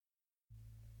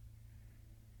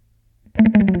Hey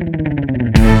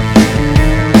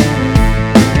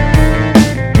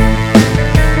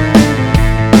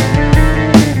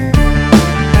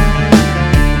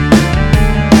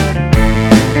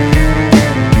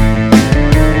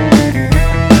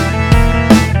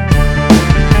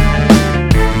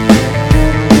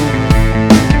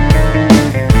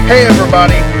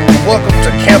everybody, welcome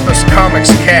to Campus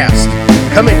Comics Cast,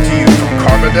 coming to you from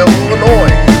Carbondale,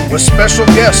 Illinois, with special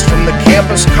guests from the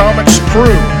Campus Comics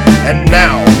crew. And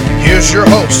now, here's your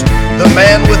host, the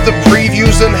man with the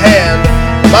previews in hand,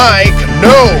 Mike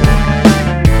No.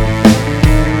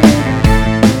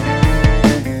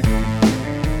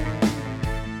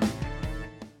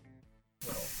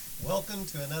 Welcome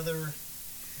to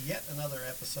yet another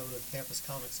episode of Campus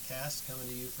Comics Cast, coming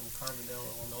to you from Carbondale,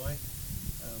 Illinois.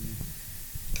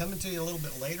 Coming to you a little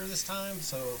bit later this time,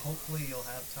 so hopefully you'll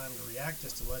have time to react.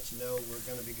 Just to let you know, we're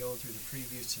going to be going through the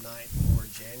previews tonight for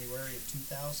January of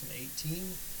 2018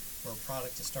 for a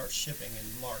product to start shipping in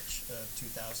March of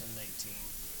 2018.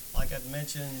 Like I'd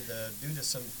mentioned, due to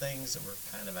some things that were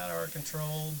kind of out of our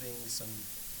control, being some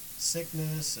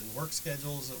sickness and work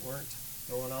schedules that weren't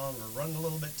going on, we're running a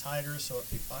little bit tighter, so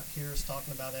if you hear us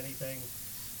talking about anything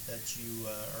that you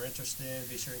are interested in,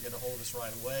 be sure and get a hold of us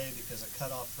right away, because the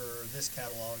cutoff for this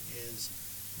catalog is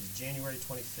January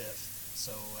 25th.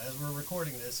 So as we're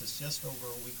recording this, it's just over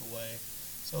a week away,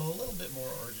 so a little bit more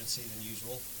urgency than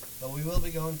usual. But we will be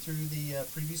going through the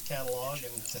previews catalog, and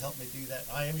to help me do that,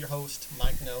 I am your host,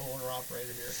 Mike No,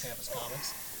 owner-operator here at Campus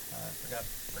Comics.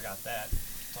 Forgot that,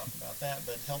 talk about that,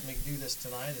 but help me do this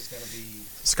tonight is going to be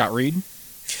Scott Reed,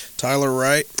 Tyler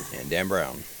Wright, and Dan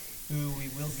Brown, who we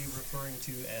will be referring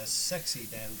to as Sexy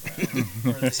Dan Brown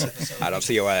for this episode. I don't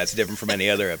see why that's different from any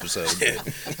other episode.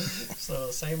 So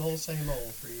same old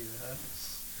for you, huh?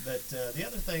 But the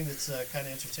other thing that's kind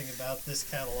of interesting about this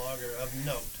catalog, or of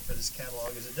note for this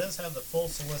catalog, is it does have the full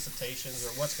solicitations,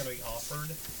 or what's going to be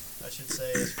offered, I should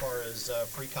say, as far as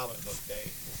Free Comic Book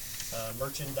Day,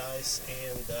 merchandise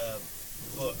and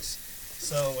books.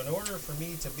 So in order for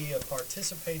me to be a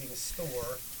participating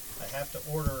store, I have to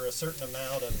order a certain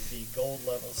amount of the gold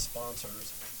level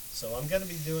sponsors. So I'm going to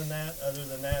be doing that. Other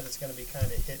than that, it's going to be kind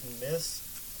of hit and miss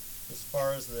as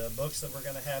far as the books that we're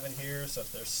going to have in here. So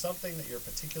if there's something that you're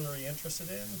particularly interested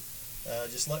in,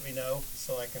 just let me know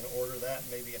so I can order that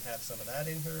and maybe have some of that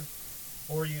in here.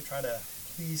 Or you try to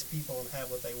please people and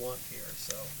have what they want here.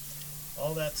 So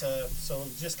all that, so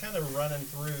just kind of running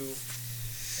through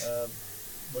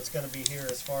what's going to be here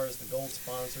as far as the gold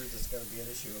sponsors. It's going to be an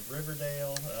issue of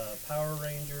Riverdale, Power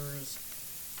Rangers,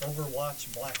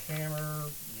 Overwatch, Black Hammer,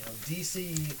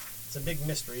 DC. It's a big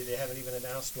mystery. They haven't even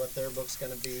announced what their book's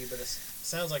going to be, but it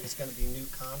sounds like it's going to be new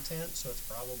content, so it's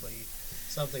probably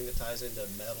something that ties into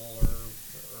Metal or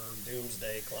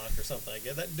Doomsday Clock or something like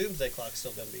that. That Doomsday Clock's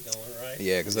still going to be going, right?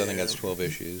 Yeah, because I think that's 12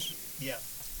 issues. Yeah,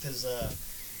 because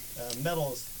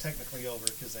Metal is technically over,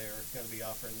 because they are going to be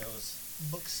offering those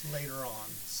books later on.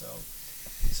 So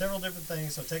several different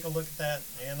things, so take a look at that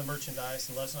and the merchandise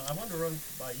and let us know. I wanted to run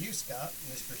by you, Scott,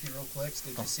 Mr. HeroClix.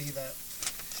 Did you see that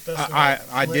special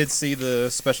I did see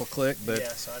the special click, but yeah,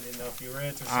 so I didn't know if you were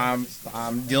interested.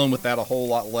 I'm dealing with that a whole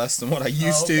lot less than what I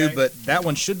used to, but that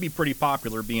one should be pretty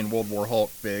popular, being World War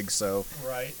Hulk big. So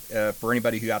right, for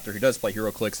anybody who out there who does play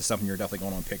HeroClix, it's something you're definitely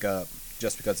going to pick up,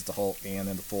 just because it's a Hulk and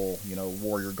in the full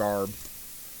warrior garb.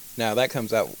 Now that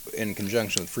comes out in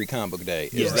conjunction with Free Comic Book Day.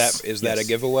 Is that a Yes.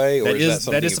 giveaway, or is that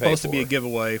something that is you pay supposed to for? be a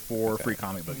giveaway for Free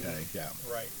Comic Book Day? Yeah.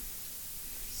 right.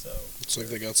 So looks like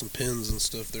they got some pins and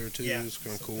stuff there too. yeah, It's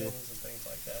kind of some cool. pins and things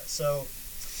like that. So,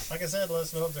 like I said, let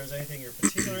us know if there's anything you're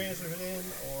particularly interested in,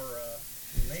 or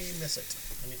you may miss it.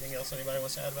 Anything else anybody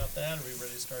wants to add about that? Or are we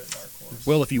ready to start at Dark Horse?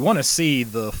 Well, if you want to see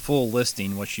the full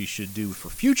listing, what you should do for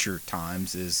future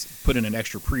times is put in an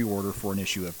extra pre-order for an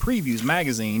issue of Previews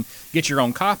magazine, get your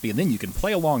own copy, and then you can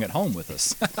play along at home with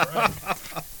us. Right.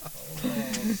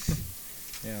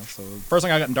 Yeah, so the first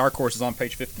thing I got in Dark Horse is on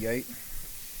page 58.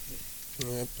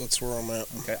 Yep, that's where I'm at.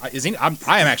 Okay,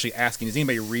 I am actually asking, is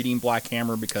anybody reading Black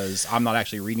Hammer? Because I'm not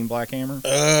actually reading Black Hammer.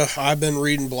 I've been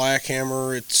reading Black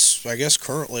Hammer. It's, I guess,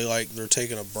 currently like they're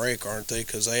taking a break, aren't they?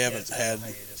 Because they haven't had.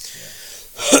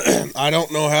 I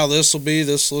don't know how this will be.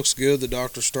 This looks good. The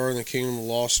Dr. Star and the Kingdom of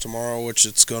Lost tomorrow, which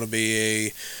it's going to be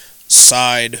a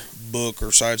side book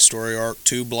or side story arc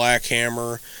to Black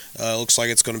Hammer. Looks like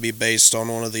it's going to be based on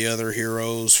one of the other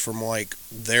heroes from like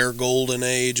their golden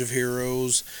age of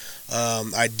heroes.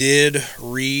 I did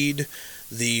read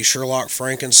the Sherlock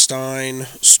Frankenstein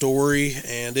story,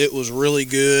 and it was really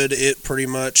good. It pretty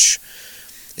much,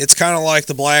 it's kind of like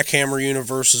the Black Hammer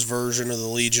Universe's version of the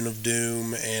Legion of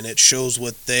Doom, and it shows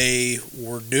what they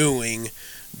were doing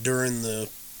during the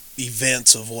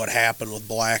events of what happened with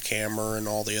Black Hammer and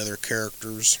all the other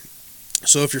characters.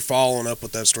 So if you're following up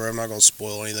with that story, I'm not going to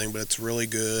spoil anything, but it's really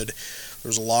good.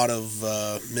 There's a lot of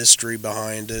mystery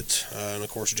behind it, and of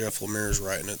course Jeff Lemire's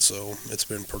writing it, so it's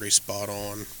been pretty spot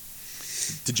on.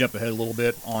 To jump ahead a little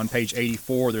bit, on page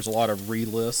 84, there's a lot of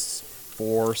relists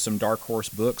for some Dark Horse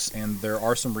books, and there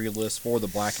are some relists for the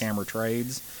Black Hammer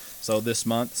trades. So this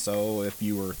month, so if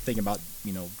you were thinking about,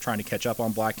 trying to catch up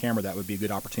on Black Hammer, that would be a good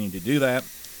opportunity to do that.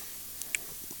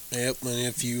 Yep, and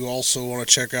if you also want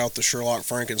to check out the Sherlock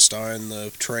Frankenstein,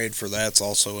 the trade for that's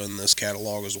also in this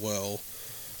catalog as well.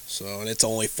 So, and it's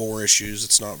only 4 issues.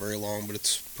 It's not very long, but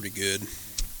it's pretty good.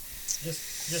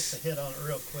 Just to hit on it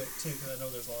real quick too, because I know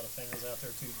there's a lot of fans out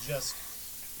there too. Just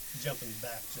jumping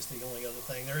back, just the only other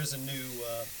thing, there is a new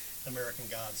American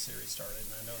Gods series started,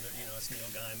 and I know that it's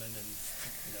Neil Gaiman, and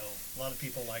a lot of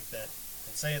people like that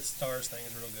and say it stars things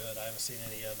real good. I haven't seen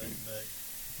any of it,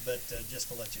 but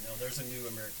just to let you know, there's a new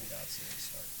American Gods series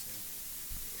started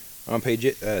too. On page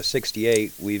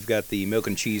 68, we've got the Milk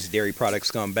and Cheese Dairy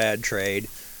Products Gone Bad trade.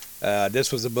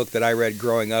 This was a book that I read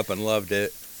growing up and loved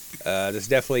it. It's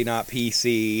definitely not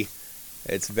PC.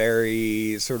 It's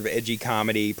very sort of edgy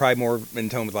comedy, probably more in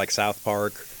tone with like South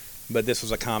Park. But this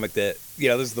was a comic that,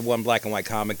 this is the one black and white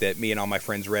comic that me and all my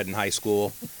friends read in high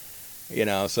school.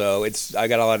 So I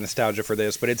got a lot of nostalgia for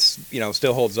this, but it's,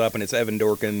 still holds up, and it's Evan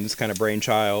Dorkin's kind of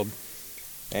brainchild.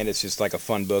 And it's just like a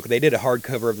fun book. They did a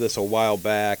hardcover of this a while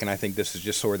back, and I think this is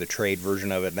just sort of the trade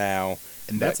version of it now.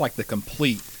 And that's like the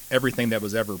complete everything that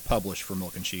was ever published for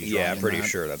Milk and Cheese. Yeah, right? pretty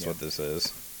sure that's what this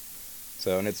is.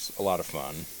 So, and it's a lot of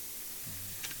fun.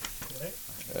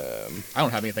 I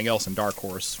don't have anything else in Dark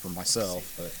Horse for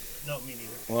myself, but No, me neither.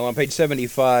 Well, on page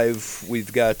 75,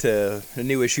 we've got a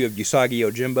new issue of Usagi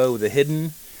Yojimbo, The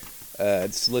Hidden.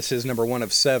 It's listed as number 1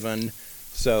 of 7.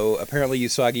 So apparently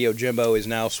Usagi Yojimbo is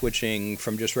now switching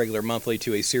from just regular monthly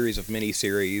to a series of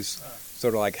mini-series,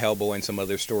 sort of like Hellboy and some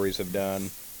other stories have done.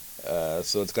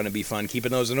 So it's going to be fun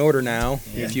keeping those in order now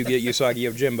if you get Usagi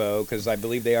Yojimbo, because I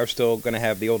believe they are still going to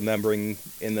have the old numbering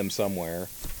in them somewhere,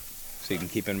 so you can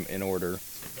keep them in order.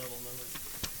 Double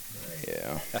number.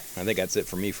 Yeah, I think that's it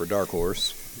for me for Dark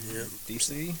Horse. Yeah.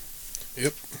 DC.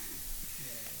 Yep.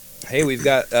 Hey, we've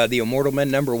got the Immortal Men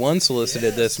number 1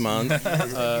 solicited this month.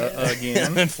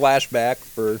 Again. Flashback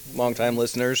for longtime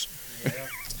listeners. Yeah.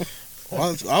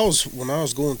 Well, when I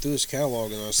was going through this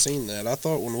catalog and I seen that, I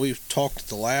thought when we talked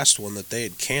the last one that they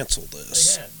had canceled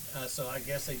this. They had. So I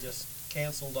guess they just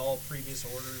canceled all previous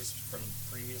orders for the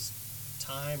previous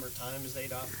time or times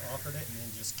they'd offered it, and then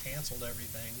just canceled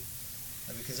everything.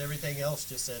 Because everything else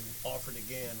just said offered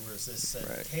again, whereas this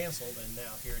said canceled, and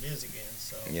now here it is again.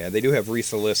 So Yeah, they do have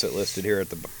resolicit listed here at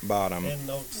the bottom. and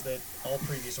notes that all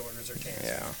previous orders are canceled.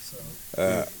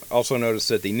 Yeah. So Also notice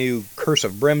that the new Curse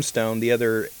of Brimstone, the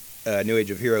other New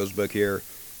Age of Heroes book here,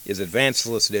 is advanced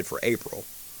solicited for April.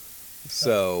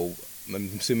 So I'm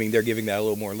assuming they're giving that a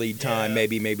little more lead time. Yeah.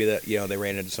 Maybe that they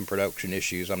ran into some production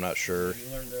issues. I'm not sure. you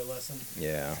learned their lesson.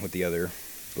 Yeah, with the other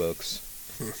books.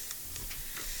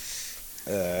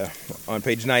 On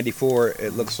page 94,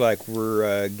 it looks like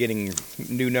we're getting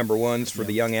new number 1s for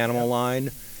the Young Animal line.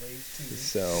 Wave 2.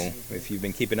 So if you've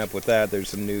been keeping up with that, there's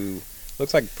some new.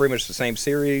 Looks like pretty much the same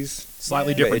series.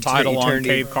 Slightly Yeah. different title on Eternity.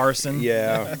 Cave Carson.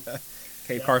 Yeah.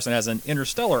 Cave Carson has an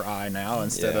interstellar eye now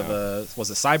instead of a was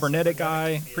a cybernetic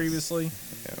eye previously.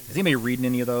 Yeah. Is anybody reading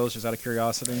any of those, just out of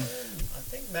curiosity? I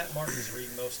think Matt Martin's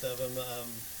reading most of them.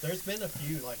 There's been a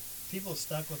few, like, people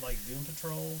stuck with, like, Doom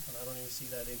Patrol, and I don't even see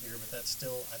that in here, but that's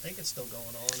still, I think it's still going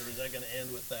on, or is that going to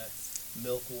end with that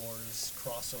Milk Wars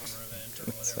crossover event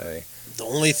or whatever? The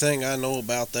only thing I know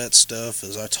about that stuff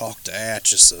is I talked to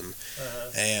Atchison,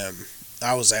 and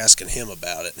I was asking him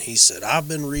about it, and he said, I've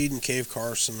been reading Cave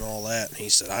Carson and all that, and he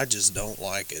said, I just don't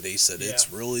like it. He said,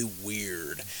 it's really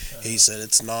weird. He said,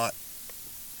 it's not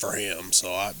for him,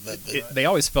 so They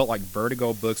always felt like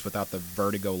Vertigo books without the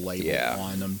Vertigo label Yeah,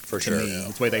 on them. for to sure. me. Yeah.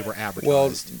 That's the way they were Well,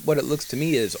 advertised. what it looks to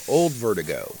me is old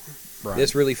Vertigo. Right.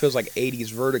 This really feels like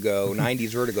 80s Vertigo,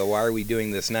 90s Vertigo. Why are we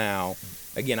doing this now?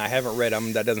 Again, I haven't read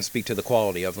them. That doesn't speak to the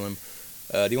quality of them.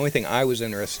 The only thing I was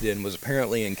interested in was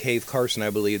apparently in Cave Carson, I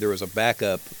believe, there was a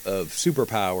backup of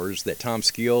Superpowers that Tom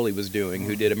Scioli was doing,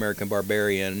 who did American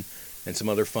Barbarian and some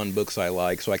other fun books I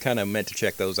like. So I kind of meant to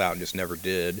check those out and just never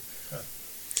did.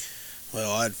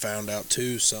 Well, I'd found out,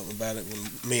 too, something about it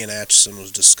when me and Atchison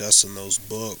was discussing those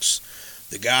books.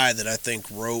 The guy that I think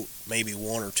wrote maybe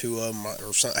 1 or 2 of them,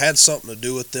 or had something to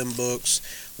do with them books,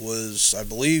 was, I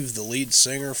believe, the lead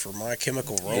singer for My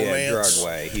Chemical Romance. Yeah, Gerard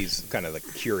Way. He's kind of the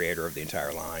curator of the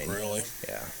entire line. Really?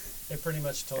 Yeah. They pretty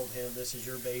much told him, this is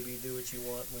your baby, do what you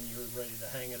want. When you're ready to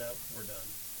hang it up, we're done.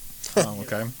 Oh,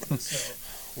 okay. So,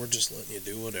 We're just letting you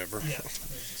do whatever. yeah, they're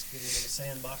just giving him a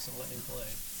sandbox and letting him play.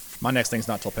 My next thing's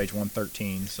not till page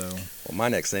 113, so Well, my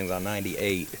next thing's on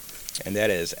 98, and that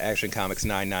is Action Comics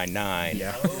 999.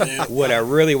 yeah. Oh, What I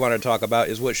really want to talk about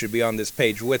is what should be on this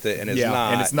page with it, and it's yeah,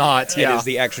 not. and it's not. It Yeah. is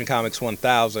the Action Comics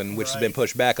 1000, which has been Right.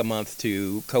 pushed back a month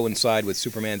to coincide with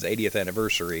Superman's 80th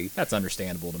anniversary. That's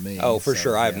understandable to me. Oh, for so,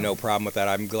 sure. I have yeah. no problem with that.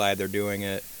 I'm glad they're doing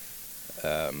it.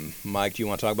 Mike, do you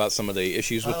want to talk about some of the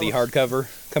issues with the Oh. hardcover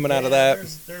coming out of yeah, that?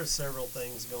 There's several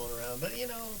things going around, but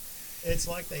it's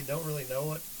like they don't really know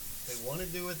what they want to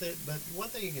do with it. But one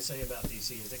thing you can say about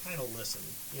DC is they kind of listen,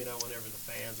 whenever the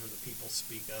fans or the people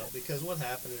speak up. Because what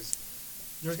happened is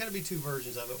there's going to be two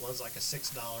versions of it. One's like a $6,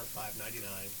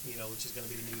 $5.99, which is going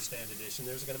to be the newsstand edition.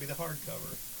 There's going to be the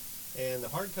hardcover, and the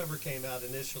hardcover came out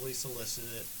initially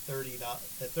solicited at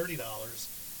 $30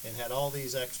 and had all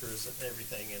these extras and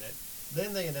everything in it.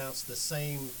 Then they announced the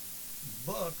same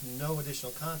book, no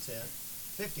additional content,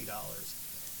 $50,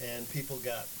 and people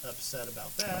got upset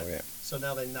about that. Oh, yeah. So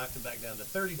now they knocked it back down to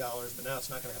 $30, but now it's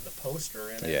not going to have the poster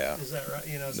in it. Yeah. Is that right?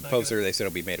 It's The not poster, Gonna, they said,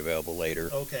 will be made available later.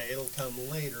 okay, it'll come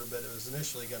later, but it was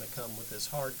initially going to come with this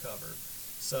hardcover.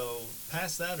 So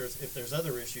past that, or if there's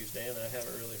other issues, Dan, I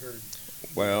haven't really heard.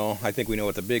 Well, I think we know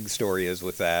what the big story is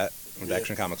with that, with Yeah.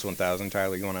 Action Comics 1000.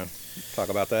 Tyler, you want to talk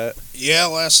about that? Yeah,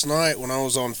 last night when I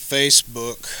was on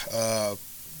Facebook, a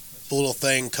little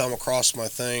thing come across my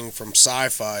thing from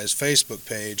Sci-Fi's Facebook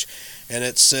page, and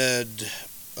it said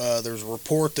there's a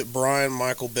report that Brian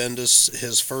Michael Bendis,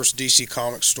 his first DC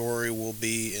Comics story will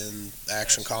be in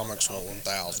Action Comics Okay,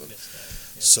 1000. I missed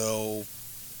that. Yeah. So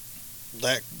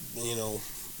that,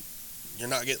 you're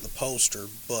not getting the poster,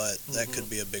 but that Mhm. could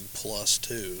be a big plus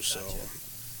too. So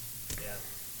Gotcha. Yeah.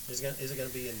 Is it going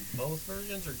to be in both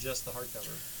versions or just the hardcover?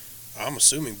 I'm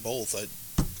assuming both. It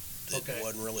Okay.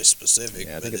 wasn't really specific.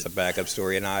 Yeah, I but think it's a backup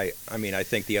story, and I mean, I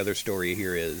think the other story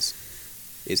here is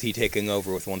he taking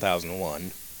over with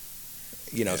 1001?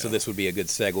 So Yeah. this would be a good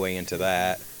segue into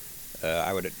that.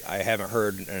 I haven't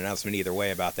heard an announcement either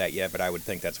way about that yet, but I would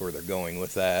think that's where they're going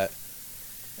with that.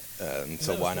 So That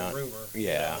was why the not? Rumor,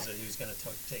 Yeah. was that he was going to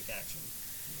take action,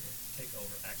 take over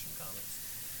Action Comics.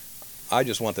 I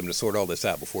just want them to sort all this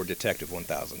out before Detective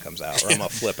 1000 comes out, or I'm gonna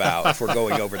flip out if we're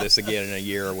going over this again in a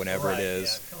year or whenever Right, it is.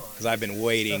 yeah, come on. Because I've been Stuff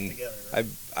waiting. together, right?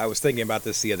 I was thinking about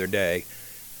this the other day.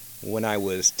 When I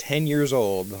was 10 years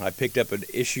old, I picked up an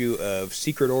issue of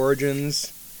Secret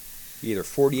Origins, either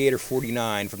 48 or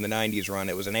 49 from the 90s run.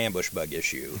 It was an ambush bug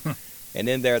issue. And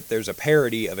in there's a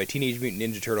parody of a Teenage Mutant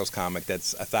Ninja Turtles comic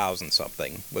that's 1,000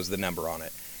 something was the number on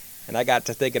it. And I got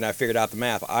to thinking, I figured out the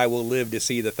math. I will live to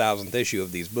see the 1,000th issue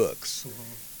of these books.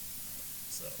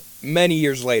 So, Many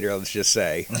years later, let's just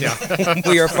say. Yeah.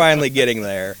 We are finally getting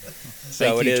there. So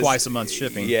Thank it you is twice a month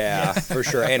shipping. Yeah, for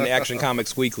sure. And Action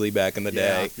Comics Weekly back in the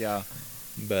day. Yeah.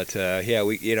 But yeah,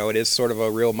 it is sort of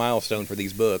a real milestone for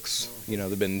these books.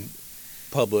 They've been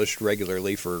published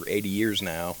regularly for 80 years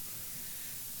now.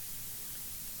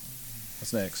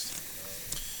 What's next?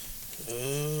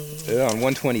 On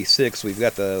 126, we've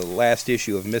got the last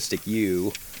issue of Mystic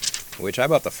U, which I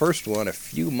bought the first one a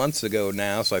few months ago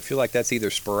now, so I feel like that's either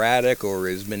sporadic or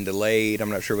has been delayed. I'm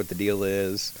not sure what the deal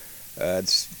is.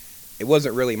 It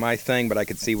wasn't really my thing, but I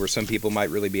could see where some people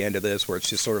might really be into this, where it's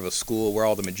just sort of a school where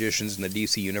all the magicians in the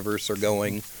DC universe are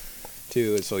going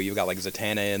to. And so you've got like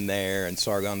Zatanna in there, and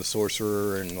Sargon the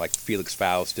Sorcerer, and like Felix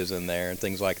Faust is in there, and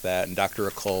things like that, and Dr.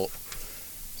 Occult.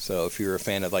 So if you're a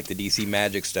fan of like the DC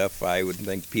Magic stuff, I would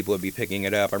think people would be picking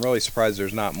it up. I'm really surprised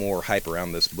there's not more hype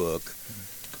around this book,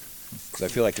 because I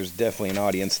feel like there's definitely an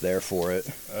audience there for it.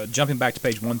 Jumping back to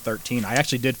page 113, I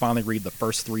actually did finally read the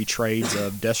first 3 trades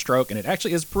of Deathstroke, and it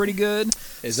actually is pretty good.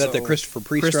 Is that the So, Christopher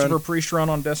Priest Christopher run? Priest run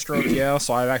on Deathstroke, yeah.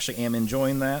 So I actually am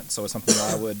enjoying that. So it's something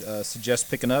I would suggest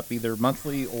picking up either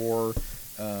monthly or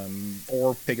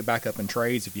pick it back up in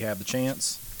trades if you have the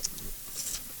chance.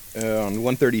 On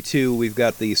 132, we've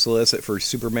got the solicit for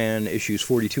Superman issues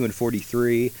 42 and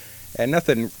 43. And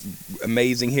nothing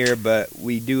amazing here, but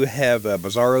we do have a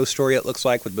Bizarro story, it looks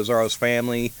like, with Bizarro's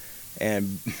family and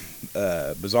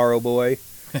Bizarro Boy,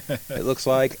 it looks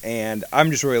like. And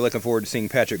I'm just really looking forward to seeing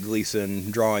Patrick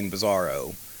Gleason drawing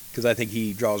Bizarro, because I think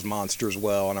he draws monsters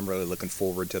well, and I'm really looking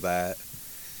forward to that.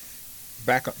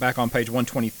 Back on page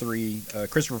 123,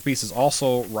 Christopher Priest is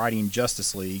also writing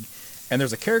Justice League, and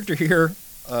there's a character here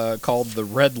called the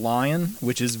Red Lion,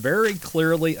 which is very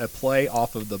clearly a play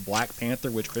off of the Black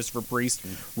Panther, which Christopher Priest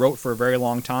wrote for a very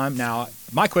long time. Now,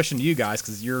 my question to you guys,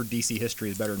 because your DC history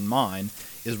is better than mine,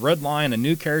 is Red Lion a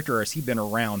new character, or has he been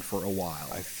around for a while?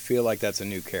 I feel like that's a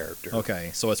new character.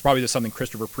 Okay, so it's probably just something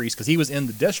Christopher Priest, because he was in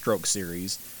the Deathstroke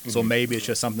series, so maybe it's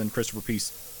just something Christopher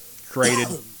Priest created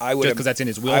I would just because that's in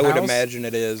his wheelhouse? I would imagine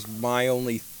it is. My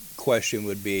only question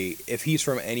would be, if he's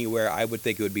from anywhere, I would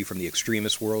think it would be from the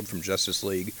Extremist world, from Justice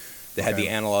League, that had the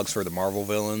analogs for the Marvel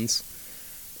villains.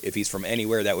 If he's from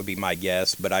anywhere, that would be my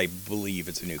guess, but I believe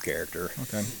it's a new character.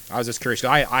 Okay. I was just curious.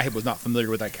 I was not familiar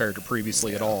with that character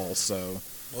previously at all, so...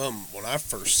 Well, when I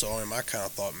first saw him, I kind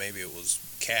of thought maybe it was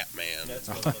Catman.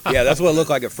 Yeah, that's what it looked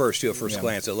like at first, too. At first Yeah.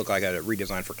 glance, it looked like a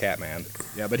redesign for Catman.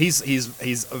 Yeah, but he's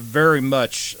very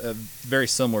much very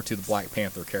similar to the Black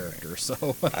Panther character.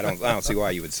 So I don't see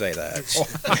why you would say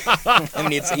that. I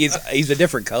mean, he's a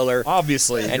different color,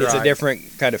 obviously, and you're it's a right.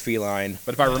 different kind of feline.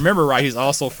 But if I remember right, he's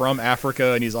also from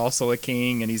Africa, and he's also a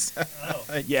king, and he's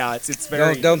yeah, it's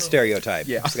very Don't stereotype,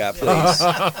 Yeah. Scott, please.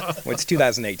 Well, it's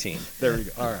 2018. There we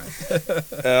go. All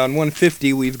right. On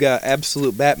 150, we've got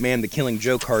Absolute Batman: The Killing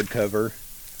Joke hardcover,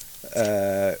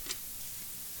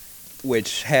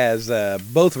 which has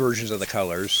both versions of the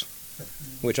colors,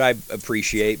 which I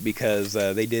appreciate because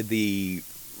they did the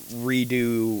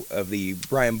redo of the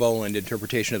Brian Boland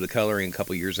interpretation of the coloring a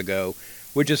couple years ago,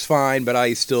 which is fine, but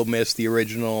I still miss the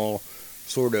original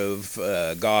sort of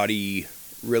gaudy,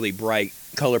 really bright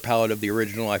color palette of the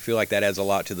original. I feel like that adds a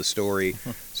lot to the story.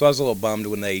 So I was a little bummed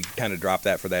when they kind of dropped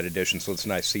that for that edition, so it's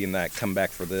nice seeing that come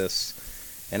back for this.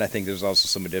 And I think there's also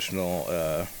some additional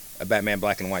a Batman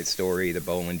black and white story that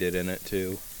Boland did in it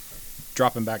too.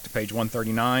 Dropping back to page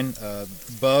 139,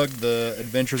 Bug, The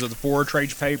Adventures of the Four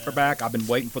trade paperback. I've been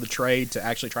waiting for the trade to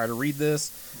actually try to read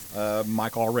this.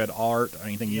 Mike all read art.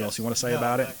 Anything else you want to say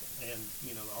about it?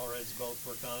 And all Reds both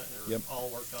worked on it, or Yep. all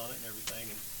worked on it and everything.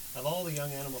 And of all the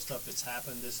Young Animal stuff that's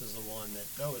happened, this is the one that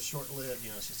it's short-lived.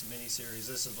 It's just a mini-series.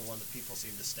 This is the one that people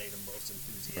seem to stay the most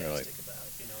enthusiastic about.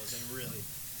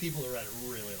 People who read it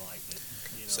really liked it.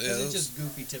 So, 'cause yeah, it's just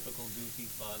typical goofy,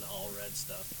 fun, all red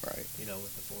stuff. Right.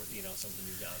 With the some of the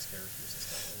new guys characters and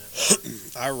stuff in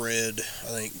it. I read,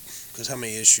 I think, because how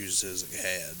many issues has it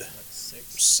had? Like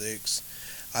 6. 6.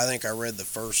 I think I read the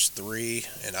first 3,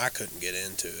 and I couldn't get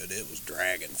into it. It was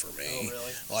dragging for me. Oh,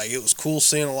 really? Like, it was cool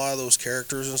seeing a lot of those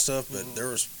characters and stuff, but there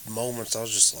was moments I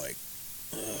was just like,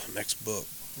 next book.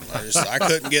 I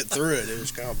couldn't get through it. It was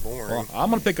kind of boring. Well, I'm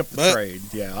gonna pick up the trade.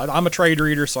 Yeah, I'm a trade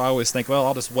reader, so I always think, well,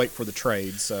 I'll just wait for the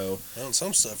trade. So Well,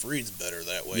 some stuff reads better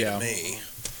that way Yeah. to me.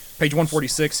 page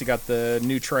 146, you got the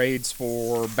new trades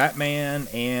for Batman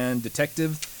and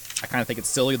Detective. I kind of think it's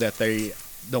silly that they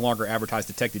no longer advertise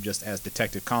Detective just as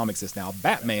Detective Comics. It's now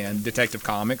Batman Detective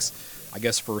Comics. I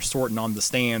guess for sorting on the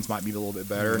stands might be a little bit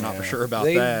better. Not for sure about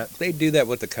that. They do that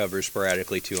with the covers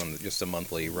sporadically too, on just a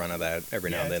monthly run of that. Every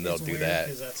now and then they'll do that.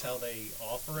 Because that's how they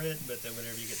offer it, but then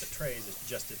whenever you get the trades, it's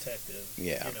just Detective.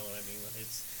 Yeah. You know what I mean?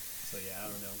 I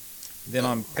don't know. Then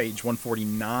on page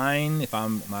 149, if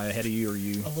am I ahead of you or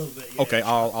you? A little bit. Yeah. Okay,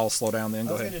 I'll slow down then.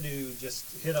 Go I was ahead. going to just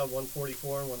hit on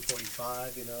 144 and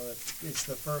 145. It's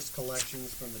the first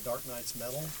collections from the Dark Knight's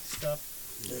Metal stuff.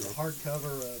 There's a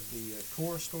hardcover of the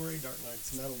core story, Dark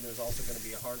Knight's Metal. There's also going to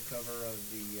be a hardcover of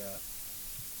the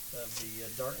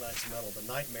Dark Knight's Metal, the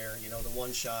Nightmare. The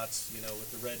one shots.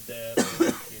 With the Red Death,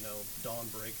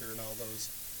 Dawnbreaker, and all those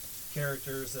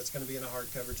characters. That's going to be in a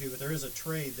hardcover too. But there is a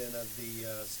trade then of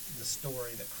the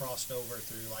story that crossed over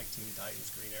through like Teen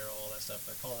Titans, Green Arrow, all that stuff.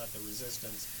 They're calling that the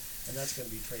Resistance, and that's going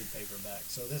to be trade paperback.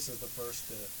 So this is the first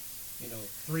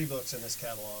 3 books in this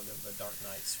catalog of the Dark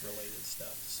Knights related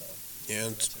stuff. So Yeah,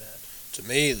 and to that. to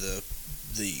me, the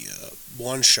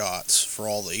one shots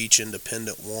for each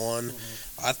independent one,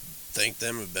 I think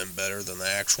them have been better than the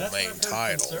actual That's what main I've heard from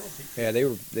title. several people. Yeah,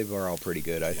 they were all pretty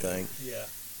good, I think. Yeah,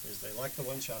 because they like the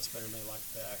one shots better than they like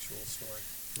the actual story.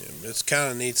 Yeah, it's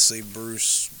kind of neat to see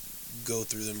Bruce go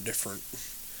through them different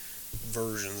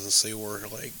versions and see where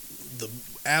like the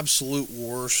absolute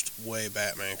worst way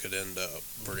Batman could end up,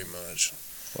 pretty much.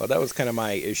 Well, that was kind of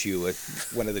my issue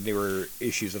with one of the newer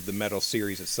issues of the Metal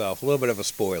series itself. A little bit of a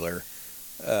spoiler.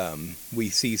 We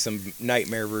see some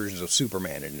nightmare versions of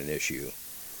Superman in an issue.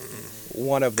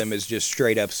 One of them is just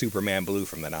straight up Superman Blue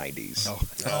from the 90s.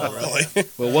 Oh, really?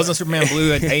 Well, wasn't Superman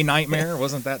Blue a nightmare?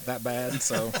 Wasn't that bad?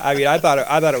 So I mean, I thought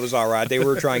it was all right. They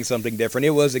were trying something different.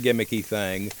 It was a gimmicky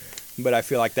thing, but I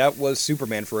feel like that was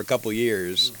Superman for a couple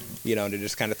years. To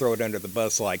just kind of throw it under the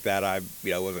bus like that, I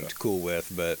wasn't cool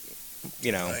with. But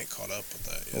I ain't caught up with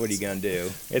that yet. what are you gonna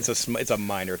do? It's a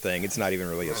minor thing. It's not even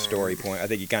really a story point. I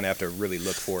think you kind of have to really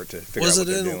look for it to figure out what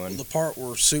they're doing. Was it in the part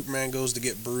where Superman goes to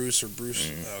get Bruce or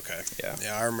Bruce? Okay. Yeah.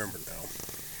 Yeah, I remember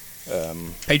now.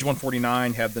 page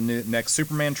 149 have the next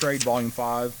Superman trade, Volume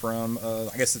 5 from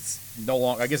I guess it's no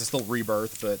longer. I guess it's still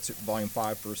Rebirth, but Volume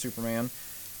 5 for Superman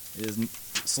is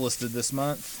solicited this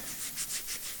month.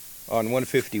 On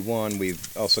 151,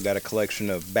 we've also got a collection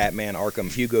of Batman Arkham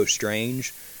Hugo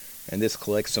Strange. and this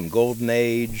collects some Golden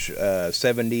Age,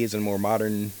 70s, and more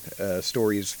modern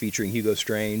stories featuring Hugo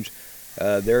Strange.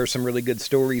 There are some really good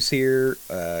stories here.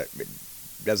 It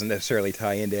doesn't necessarily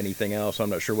tie into anything else. I'm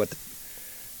not sure what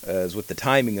is with the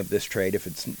timing of this trade, if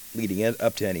it's leading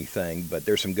up to anything, but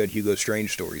there's some good Hugo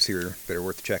Strange stories here that are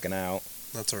worth checking out.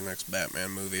 That's our next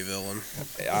Batman movie villain.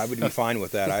 I would be fine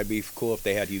with that. I'd be cool if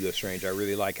they had Hugo Strange. I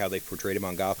really like how they've portrayed him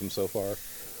on Gotham so far.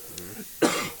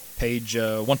 Page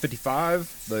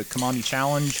 155, the Kamani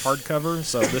Challenge hardcover.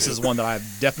 So this is one that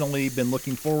I've definitely been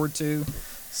looking forward to.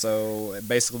 So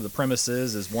basically the premise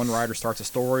is one writer starts a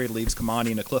story, leaves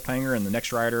Kamani in a cliffhanger, and the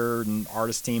next writer and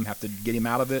artist team have to get him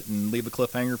out of it and leave the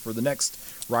cliffhanger for the next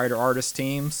writer-artist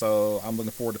team. So I'm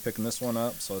looking forward to picking this one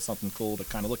up. So it's something cool to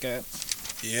kind of look at.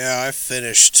 Yeah, I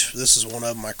finished. This is one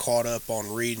of them I caught up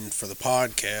on reading for the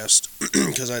podcast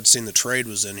because I'd seen the trade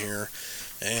was in here.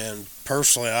 And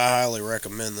personally, I highly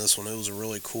recommend this one. It was a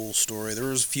really cool story. There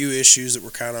was a few issues that were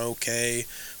kind of okay,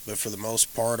 but for the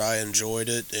most part, I enjoyed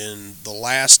it. And the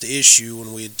last issue,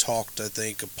 when we had talked, I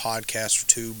think, a podcast or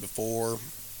two before,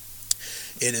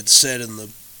 it had said in the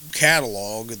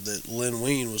catalog that Len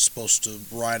Wein was supposed to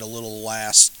write a little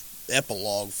last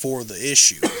epilogue for the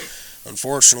issue.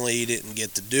 Unfortunately, he didn't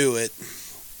get to do it,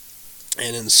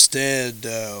 and instead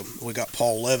we got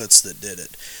Paul Levitz that did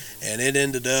it. And it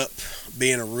ended up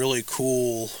being a really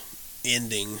cool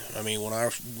ending. I mean, when I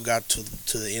got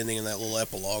to the ending and that little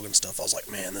epilogue and stuff, I was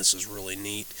like, man, this is really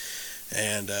neat.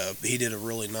 And he did a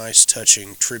really nice,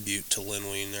 touching tribute to Len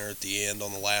Wein there at the end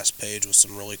on the last page with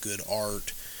some really good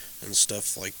art and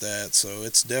stuff like that. So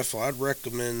it's definitely, I'd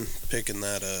recommend picking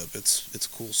that up. It's a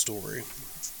cool story.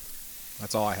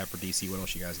 That's all I have for DC. What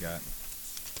else you guys got?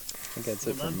 I think that's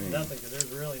it for me. Nothing, because there's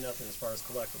really nothing as far as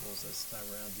collectibles this time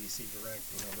around. DC Direct,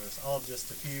 there's all just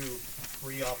a few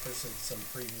re-offers of some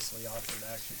previously offered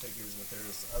action figures, but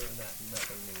there's, other than that,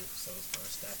 nothing new. So as far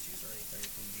as statues or anything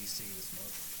from DC this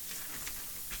month.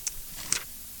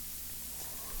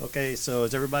 Okay, so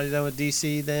is everybody done with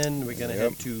DC then? We're going to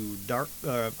head to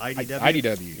IDW?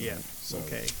 IDW. Yeah, So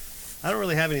okay. I don't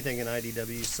really have anything in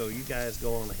IDW, so you guys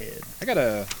go on ahead. I got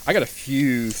a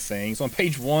few things on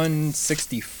page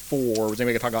 164. Was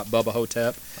anybody gonna talk about Bubba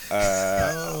Hotep?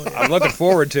 I'm looking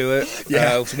forward to it.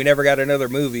 Yeah. We never got another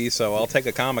movie, so I'll take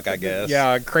a comic, I guess.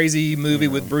 Yeah, a crazy movie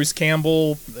with Bruce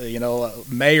Campbell.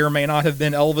 May or may not have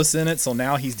been Elvis in it. So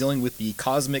now he's dealing with the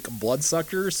cosmic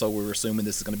bloodsucker. So we're assuming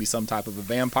this is going to be some type of a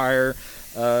vampire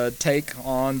take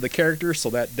on the character.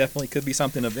 So that definitely could be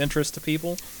something of interest to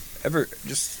people.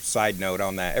 Just side note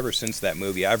on that, ever since that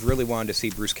movie, I've really wanted to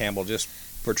see Bruce Campbell just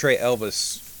portray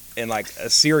Elvis in like a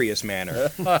serious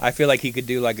manner. I feel like he could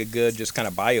do like a good just kind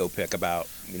of biopic about,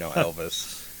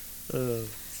 Elvis.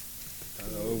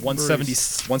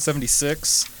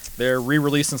 176. They're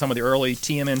re-releasing some of the early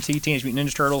TMNT, Teenage Mutant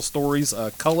Ninja Turtles stories,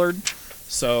 colored.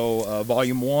 So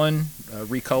Volume 1,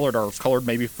 recolored or colored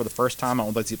maybe for the first time. I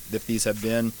don't know if these have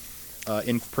been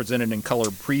presented in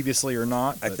color previously or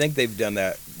not. I think they've done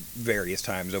that various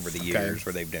times over the years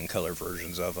where they've done color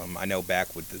versions of them. I know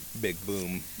back with the big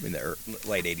boom in the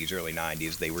late 80s, early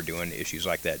 90s, they were doing issues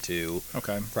like that too.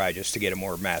 Okay. Probably just to get a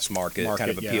more mass market kind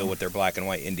of appeal with their black and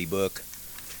white indie book.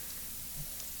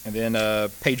 And then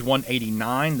page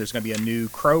 189, there's going to be a new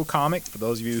Crow comic. For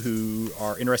those of you who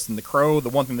are interested in the Crow, the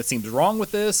one thing that seems wrong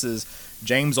with this is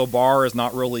James O'Barr is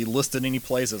not really listed any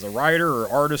place as a writer or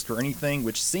artist or anything,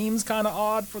 which seems kind of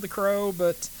odd for the Crow,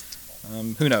 but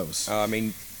who knows? I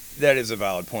mean, that is a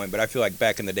valid point, but I feel like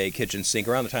back in the day, Kitchen Sink,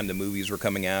 around the time the movies were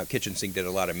coming out, Kitchen Sink did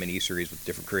a lot of miniseries with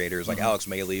different creators. Like Alex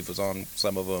Mayleaf was on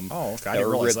some of them. Oh, okay. I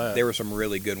didn't realize that. There were some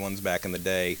really good ones back in the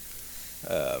day.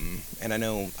 And I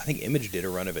think Image did a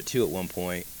run of it too at one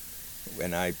point,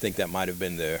 and I think that might have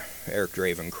been the Eric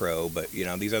Draven Crow, but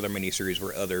these other miniseries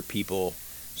were other people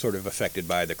sort of affected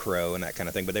by the Crow and that kind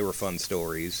of thing, but they were fun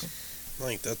stories. I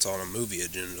think that's on a movie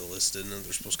agenda list, isn't it?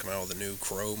 They're supposed to come out with a new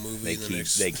Crow movie.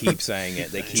 They keep saying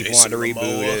it. They keep Jason wanting to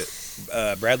reboot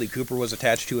Momoa. it. Bradley Cooper was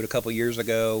attached to it a couple years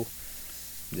ago.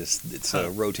 It's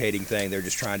a rotating thing. They're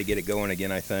just trying to get it going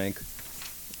again, I think.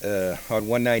 On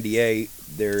 198,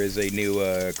 there is a new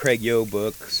Craig Yo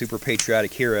book, Super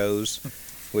Patriotic Heroes,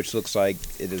 which looks like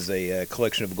it is a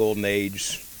collection of Golden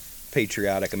Age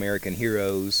patriotic American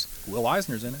heroes. Will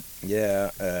Eisner's in it.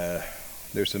 Yeah,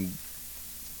 there's some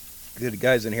good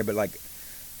guys in here, but like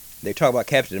they talk about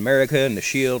Captain America and the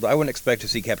Shield. I wouldn't expect to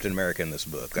see Captain America in this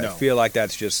book. No. I feel like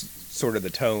that's just sort of the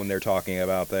tone they're talking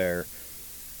about there.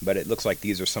 But it looks like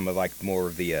these are some of like more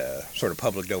of the sort of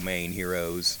public domain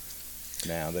heroes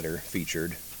now that are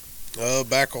featured.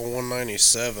 Back on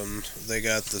 197, they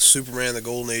got the Superman the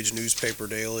Golden Age newspaper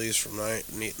dailies from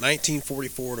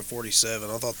 1944 to 47.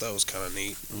 I thought that was kind of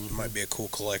neat. Might be a cool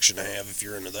collection to have if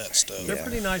you're into that stuff. They're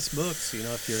pretty nice books,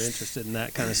 if you're interested in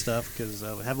that kind of stuff. Because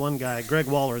I have one guy, Greg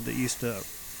Waller, that used to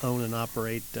own and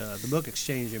operate the Book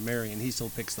Exchange in Marion. He still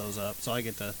picks those up, so I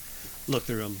get to look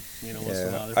through them, once in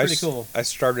a while. They're pretty cool. I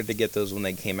started to get those when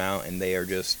they came out, and they are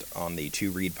just on the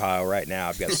to-read pile right now.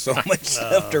 I've got so much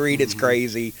stuff to read, it's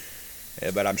crazy.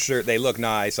 But I'm sure they look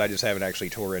nice. I just haven't actually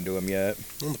tore into them yet.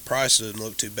 Well, the price doesn't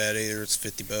look too bad either. It's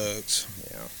 $50.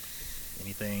 Yeah.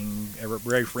 Anything ever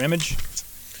ready for Image?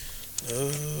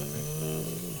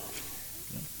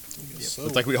 So.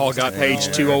 Looks like we all got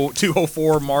page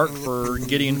 204 marked for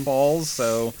Gideon Falls.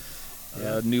 So,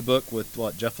 new book with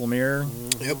Jeff Lemire.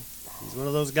 Yep. He's one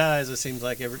of those guys. It seems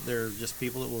like they're just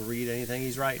people that will read anything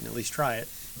he's writing, at least try it.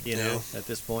 At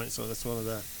this point. So that's one of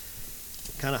the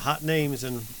kind of hot names.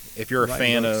 And if you're a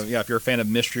fan of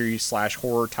mystery /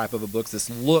 horror type of a book, this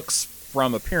looks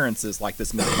from appearances like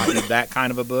this might be that kind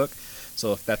of a book.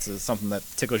 So if that's something that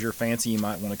tickles your fancy, you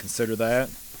might want to consider that.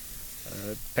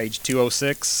 Page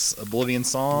 206, Oblivion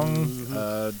Song.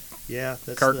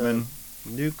 That's Kirkman.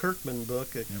 The new Kirkman book.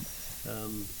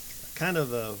 Kind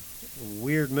of a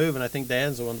weird move, and I think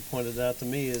Dan's the one that pointed it out to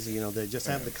me, is, they just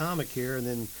have the comic here, and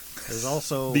then there's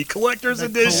also the collector's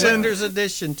edition. Collector's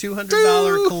edition,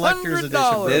 $200 collector's edition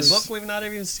for a book we've not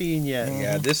even seen yet.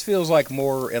 Yeah, this feels like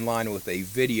more in line with a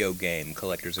video game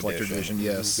collector's edition.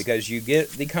 Yes. Because you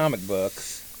get the comic book,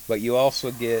 but you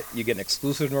also get an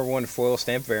exclusive #1 foil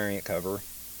stamp variant cover.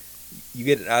 You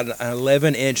get an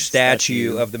 11-inch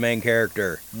statue of the main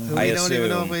character. Who we don't even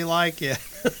know if we like yet.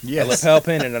 A lapel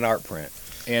pin and an art print.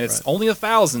 And it's only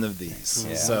 1,000 of these.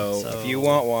 Yeah. So if you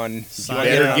want one, you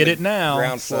better get it now.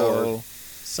 Ground floor.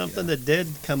 Something that did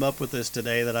come up with this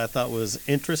today that I thought was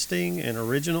interesting and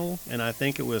original, and I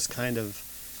think it was kind of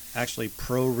actually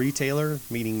pro-retailer,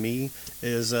 meaning me,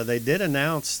 is they did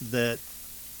announce that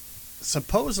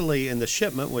supposedly in the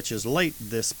shipment, which is late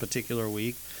this particular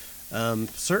week,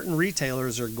 certain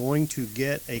retailers are going to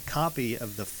get a copy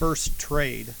of the first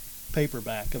trade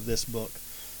paperback of this book.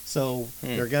 So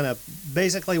they're going to,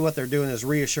 basically what they're doing is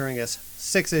reassuring us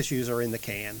 6 issues are in the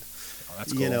can. Oh,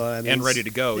 that's cool. You know what I mean? And ready to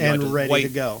go. You And don't have to ready wait to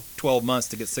go. 12 months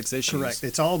to get 6 issues. Correct.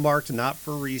 It's all marked not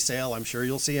for resale. I'm sure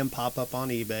you'll see them pop up on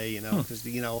eBay, because,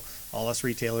 all us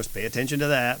retailers pay attention to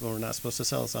that when we're not supposed to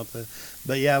sell something.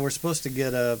 But yeah, we're supposed to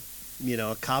get a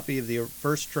copy of the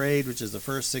first trade, which is the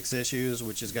first 6 issues,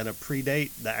 which is going to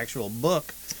predate the actual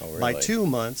book by 2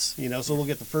 months. So we'll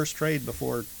get the first trade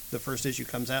before the first issue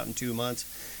comes out in 2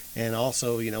 months. And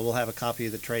also, we'll have a copy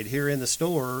of the trade here in the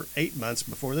store 8 months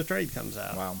before the trade comes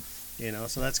out. Wow.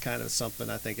 So that's kind of something.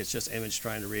 I think it's just Image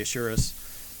trying to reassure us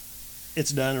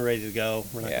it's done and ready to go.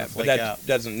 We're not going to flake out. But that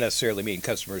doesn't necessarily mean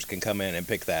customers can come in and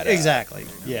pick that Exactly. up.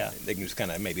 Yeah. They can just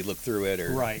kind of maybe look through it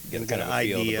or get kind of an a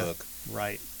feel idea. of the book.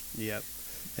 Right. Yep.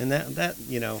 And that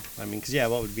because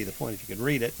what would be the point if you could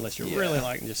read it, unless you really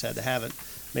like and just had to have it?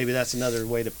 Maybe that's another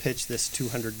way to pitch this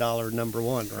 $200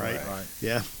 #1, right? Right.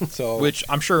 Yeah. So, which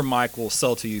I'm sure Mike will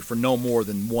sell to you for no more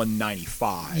than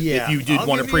 $195. Yeah. If you did I'll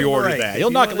want to give you a pre-order break. that, If he'll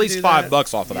you knock wanna at least do $5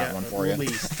 that, off of that one for you. At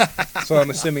least. so I'm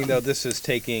assuming though this is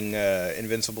taking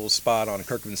Invincible's spot on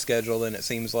Kirkman's schedule. Then it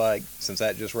seems like since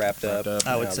that just wrapped up,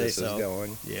 I would now say this so. is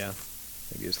going. Yeah.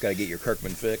 Maybe you just got to get your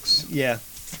Kirkman fix. Yeah.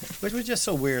 Which was just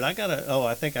so weird. I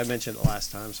think I mentioned it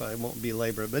last time, so I won't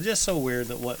belabor it. But just so weird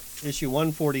that issue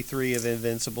 143 of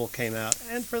Invincible came out,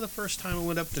 and for the first time it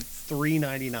went up to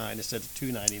 $3.99 instead of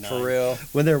 $2.99. For real?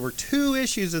 When there were 2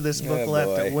 issues of this book left,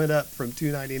 boy. it went up from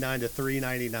 $2.99 to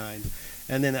 $3.99,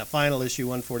 and then that final issue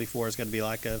 144 is going to be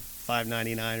like a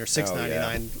 $5.99 or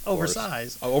 $6.99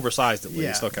 oversized. Oh, oversized at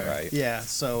least. Yeah. Okay. Right. Yeah,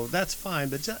 so that's fine,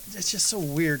 but it's just so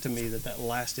weird to me that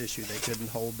last issue they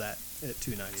couldn't hold that at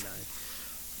 $2.99.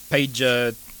 Page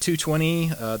 220,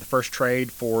 the first trade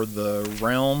for the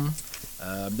Realm.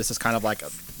 This is kind of like,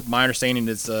 my understanding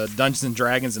is Dungeons and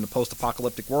Dragons in a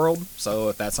post-apocalyptic world. So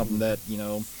if that's something that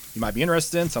you might be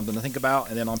interested in, something to think about.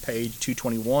 And then on page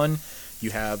 221,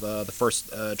 you have the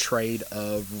first trade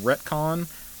of Retcon.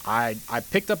 I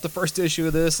picked up the first issue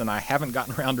of this, and I haven't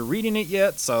gotten around to reading it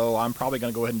yet. So I'm probably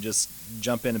going to go ahead and just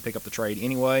jump in and pick up the trade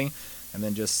anyway. And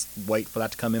then just wait for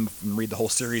that to come in and read the whole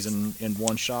series in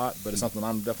one shot. But it's something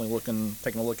I'm definitely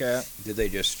taking a look at. Did they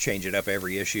just change it up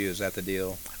every issue? Is that the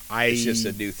deal? It's just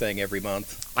a new thing every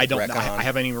month. I don't know. I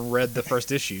haven't even read the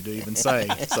first issue to even say.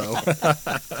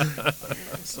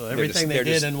 So everything they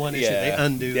did in one issue, they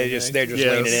undo. They're just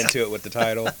leaning into it with the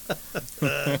title.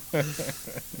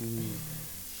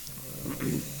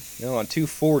 Now on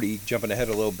 240, jumping ahead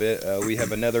a little bit, we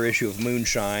have another issue of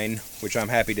Moonshine, which I'm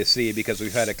happy to see because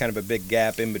we've had a kind of a big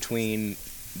gap in between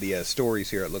the stories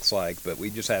here, it looks like. But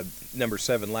we just had number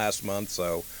 7 last month,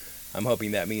 so I'm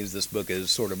hoping that means this book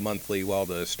is sort of monthly while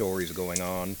the story's going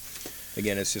on.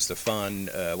 Again, it's just a fun,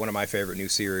 one of my favorite new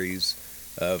series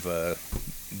of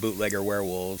bootlegger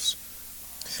werewolves.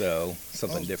 So,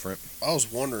 something different. I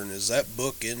was wondering, is that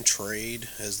book in trade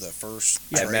as that first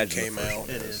I trade imagine came the first out? one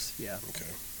It is, yeah. Okay.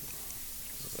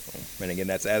 And again,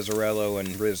 that's Azzarello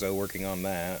and Rizzo working on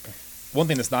that. One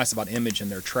thing that's nice about Image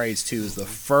and their trades too is the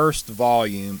first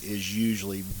volume is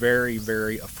usually very,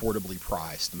 very affordably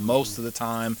priced. Most of the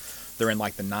time, they're in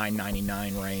like the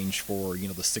 $9.99 range for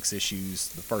the 6 issues,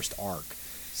 the first arc.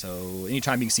 So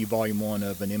anytime you can see volume 1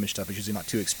 of an Image stuff, it's usually not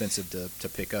too expensive to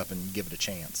pick up and give it a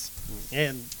chance.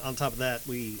 And on top of that,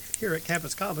 we here at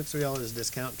Campus Comics, we always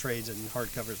discount trades and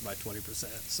hardcovers by 20%.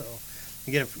 So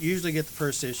you usually get the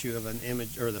first issue of an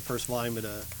Image or the first volume of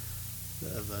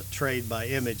a trade by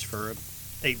Image for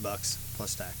 $8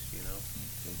 plus tax.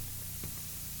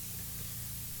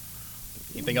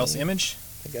 Anything else, Image?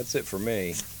 I think that's it for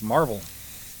me. Marvel.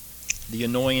 The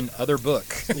annoying other book.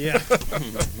 Yeah.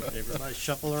 Everybody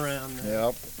shuffle around.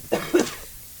 Yep.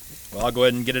 Well, I'll go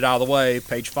ahead and get it out of the way.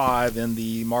 Page 5 in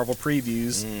the Marvel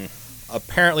previews.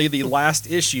 Apparently the last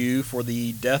issue for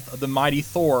the Death of the Mighty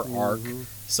Thor arc.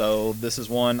 So this is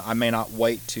one I may not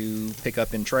wait to pick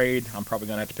up in trade. I'm probably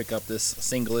going to have to pick up this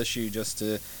single issue just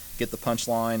to get the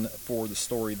punchline for the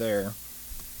story there.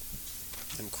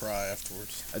 And cry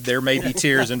afterwards. There may be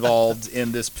tears involved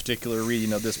in this particular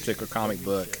reading of this particular comic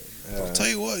book. I'll tell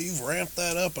you what, you've ramped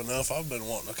that up enough. I've been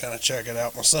wanting to kind of check it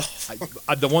out myself.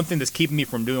 The one thing that's keeping me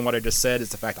from doing what I just said is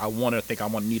the fact I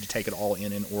need to take it all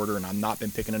in order, and I've not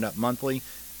been picking it up monthly.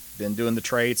 Been doing the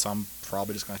trade, so I'm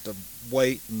probably just going to have to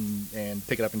wait and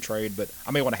pick it up in trade. But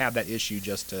I may want to have that issue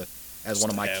as one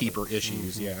of my keeper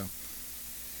issues. Yeah.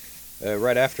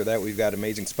 Right after that, we've got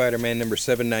Amazing Spider-Man number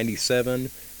 797.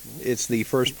 It's the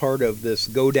first part of this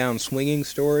Go Down Swinging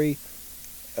story.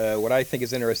 What I think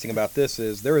is interesting about this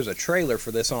is there is a trailer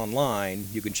for this online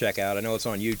you can check out. I know it's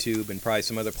on YouTube and probably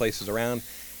some other places around.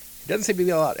 It doesn't seem to be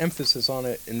a lot of emphasis on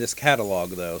it in this catalog,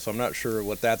 though, so I'm not sure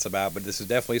what that's about, but this is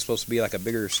definitely supposed to be like a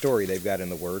bigger story they've got in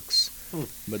the works.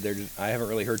 But I haven't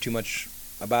really heard too much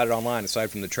about it online aside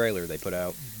from the trailer they put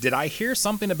out. Did I hear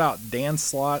something about Dan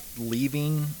Slott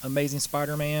leaving Amazing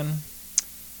Spider-Man?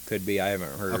 Could be. I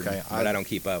haven't heard, okay, but I don't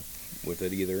keep up with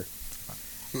it either.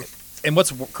 And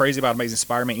what's crazy about Amazing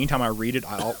Spider-Man, anytime I read it,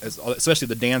 especially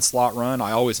the Dan Slott run,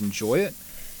 I always enjoy it.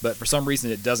 But for some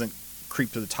reason, it doesn't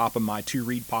creep to the top of my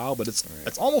to-read pile. But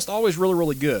it's almost always really,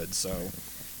 really good. So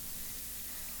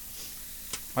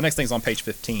my next thing's on page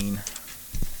 15.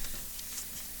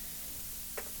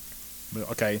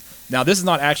 Okay, now this is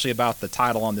not actually about the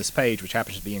title on this page, which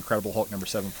happens to be Incredible Hulk number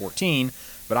 714.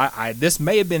 But this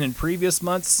may have been in previous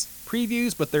months'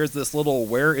 previews, but there's this little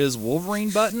 "Where is Wolverine"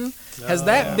 button. Has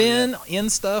that been in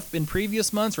stuff in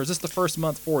previous months, or is this the first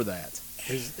month for that?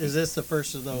 Is this the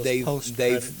first of those They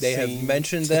have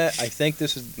mentioned that. I think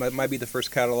this might be the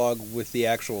first catalog with the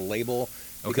actual label,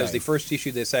 because the first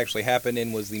issue this actually happened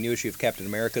in was the new issue of Captain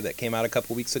America that came out a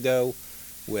couple weeks ago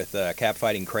with Cap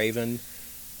fighting Kraven.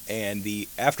 And the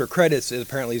after credits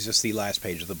apparently is just the last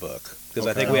page of the book, because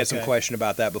I think we had some question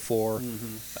about that before.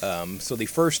 So the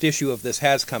first issue of this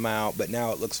has come out, but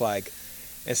now it looks like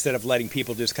instead of letting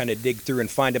people just kind of dig through and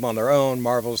find them on their own,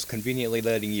 Marvel's conveniently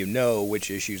letting you know which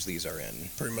issues these are in.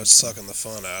 Pretty much sucking the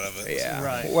fun out of it. Yeah.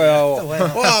 Right. Well,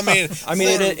 I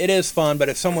mean, it is fun, but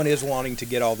if someone is wanting to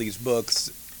get all these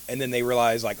books and then they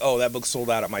realize, like, oh, that book sold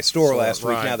out at my store last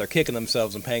week. Now they're kicking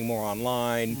themselves and paying more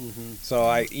online.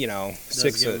 So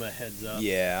give them a heads up.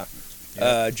 Yeah.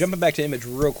 Jumping back to Image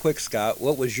real quick, Scott.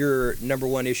 What was your number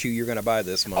one issue you're going to buy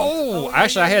this month?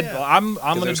 Actually, I had. I'm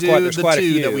going to do there's the quite a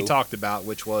two few. that we talked about,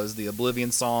 which was the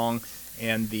Oblivion Song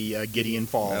and the Gideon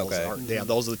Falls. Okay. Yeah,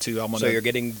 those are the two I'm going to. So you're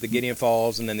getting the Gideon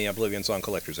Falls and then the Oblivion Song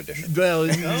Collector's Edition. Well,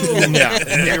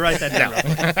 yeah. Write that down.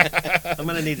 I'm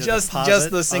going to need just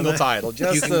the single title.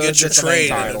 Just you can get your trade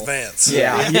in advance.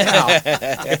 Yeah.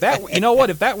 If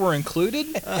that were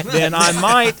included, then I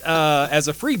might as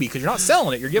a freebie, because you're not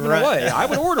selling it, you're giving it away. I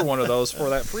would order one of those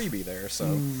for that freebie there. So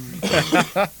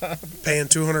paying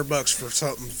 $200 for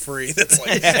something free that's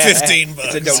like $15.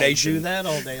 It's a donation. Do that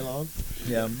all day long.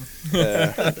 Yeah.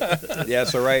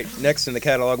 So right next in the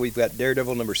catalog we've got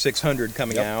Daredevil number 600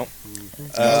 coming out.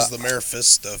 How's the Mayor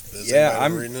Fist stuff?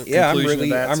 I'm really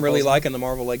that, liking the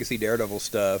Marvel Legacy Daredevil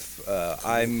stuff.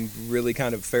 I'm really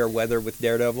kind of fair weather with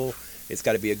Daredevil. It's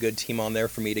got to be a good team on there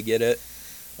for me to get it.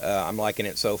 I'm liking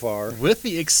it so far. With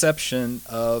the exception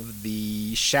of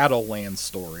the Shadowlands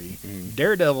story,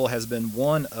 Daredevil has been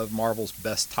one of Marvel's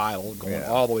best titles, going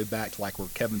all the way back to like where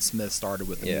Kevin Smith started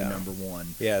with the new #1.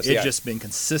 Yeah, it's just been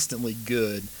consistently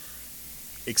good,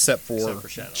 except for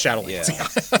Shadowlands.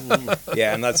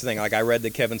 Yeah, and that's the thing. Like, I read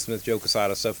the Kevin Smith, Joe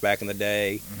Quesada stuff back in the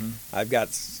day. I've got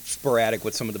sporadic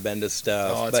with some of the Bendis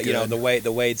stuff, but you know, the Wade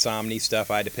Somney stuff,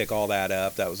 I had to pick all that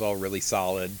up. That was all really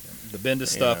solid. The Bendis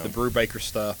stuff, the Brubaker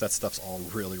stuff, that stuff's all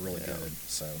really, really good.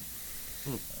 So,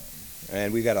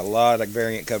 and we've got a lot of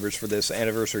variant covers for this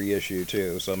anniversary issue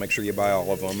too. So make sure you buy all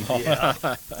of them.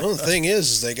 Well, the thing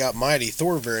is they got Mighty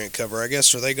Thor variant cover. I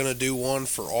guess are they going to do one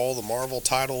for all the Marvel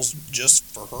titles just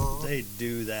for her? They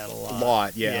do that a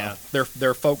lot.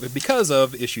 They're focused because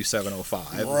of issue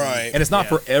 705, right? And it's not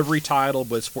for every title,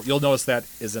 but it's for, you'll notice that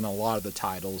is in a lot of the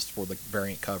titles for the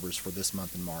variant covers for this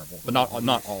month in Marvel, but not all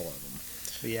of them.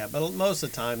 Yeah, but most of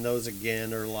the time those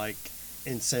again are like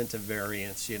incentive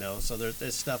variants, so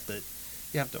there's stuff that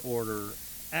you have to order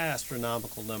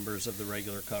astronomical numbers of the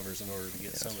regular covers in order to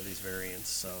get some of these variants.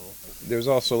 So there's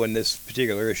also in this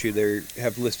particular issue they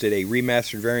have listed a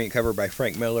remastered variant cover by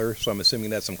Frank Miller, so I'm assuming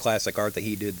that's some classic art that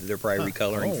he did that they're probably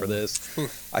recoloring for this.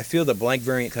 I feel the blank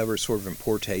variant cover is sort of in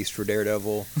poor taste for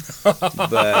Daredevil, but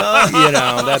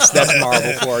that's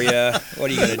Marvel for you. What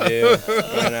are you gonna do?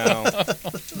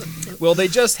 Well, they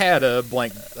just had a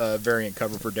blank variant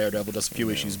cover for Daredevil just a few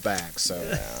issues back, so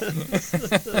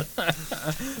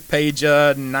page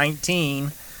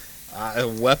 19,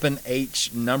 Weapon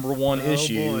H #1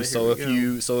 issue. Boy,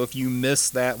 if you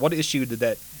missed that, what issue did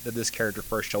this character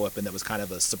first show up in that was kind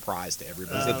of a surprise to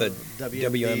everybody? Is it the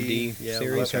WMD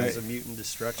series? Weapons of Mutant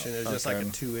Destruction. It was just like a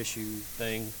 2-issue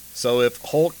thing. So if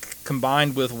Hulk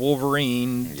combined with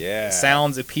Wolverine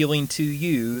sounds appealing to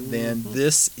you, then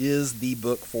this is the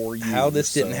book for you. How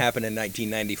this didn't happen in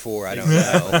 1994, I don't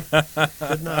know.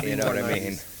 Could not you know what I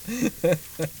mean?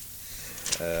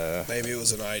 Maybe it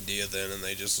was an idea then, and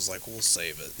they just was like, "We'll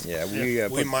save it. Yeah,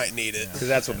 we might need it." Because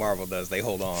that's what Marvel does. They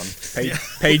hold on.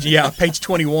 Page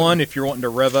 21. If you're wanting to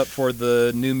rev up for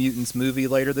the New Mutants movie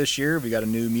later this year, we got a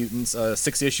New Mutants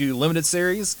 6-issue limited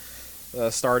series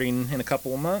starting in a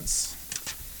couple of months.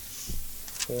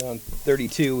 On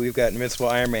 32, we've got Invincible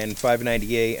Iron Man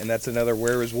 598, and that's another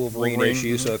Where is Wolverine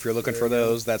issue. So if you're looking for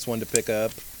those, that's one to pick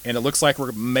up. And it looks like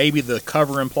maybe the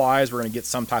cover implies we're going to get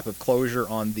some type of closure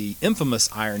on the infamous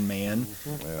Iron Man.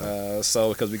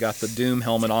 So because we got the Doom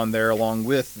helmet on there along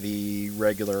with the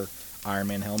regular Iron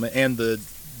Man helmet, and the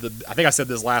I think I said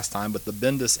this last time, but the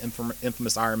Bendis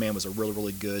infamous Iron Man was a really,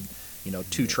 really good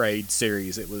 2-trade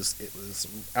series. It was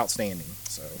outstanding.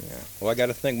 So well, I got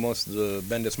to think most of the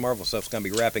Bendis Marvel stuff's going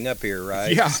to be wrapping up here,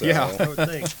 right? I would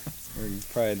think.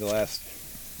 Probably the last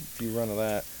few run of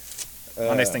that.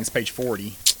 My next thing's page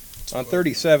 40. On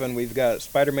 37, we've got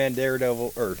Spider-Man,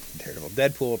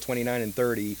 Deadpool 29 and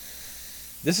 30.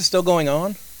 This is still going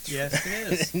on? Yes,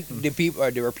 it is.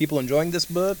 Are people enjoying this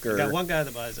book? Or? I got one guy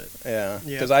that buys it. Yeah,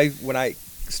 because when I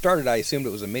started, I assumed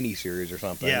it was a mini-series or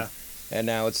something. Yeah. And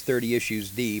now it's 30 issues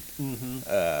deep.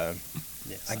 Yes,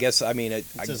 I guess,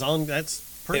 that's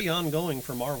pretty ongoing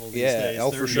for Marvel these days.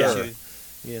 Oh, for sure.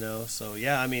 Issues, so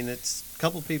it's a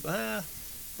couple people.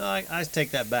 No, I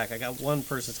take that back. I got one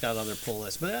person that's got it on their pull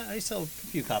list, but I sell a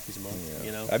few copies a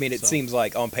month. I mean, it seems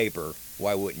like on paper,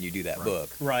 why wouldn't you do that book?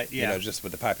 Right. Yeah. Just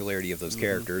with the popularity of those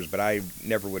characters. But I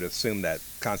never would assume that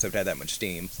concept had that much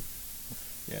steam.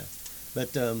 Yeah.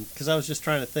 But because I was just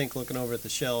trying to think, looking over at the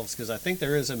shelves, because I think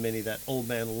there is a mini, that Old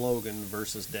Man Logan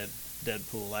versus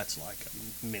Deadpool. That's like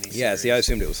a mini. Yeah. See, I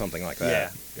assumed it was something like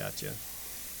that. Yeah. Gotcha.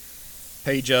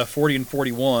 Page 40 and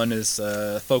 41 is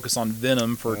focus on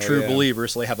Venom for true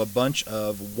believers. So they have a bunch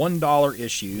of $1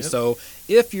 issues. Yep. So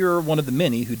if you're one of the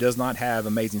many who does not have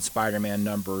Amazing Spider-Man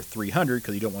number 300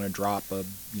 because you don't want to drop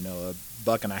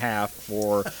 $1.50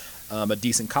 for a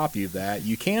decent copy of that,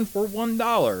 you can for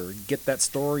 $1 get that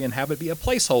story and have it be a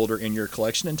placeholder in your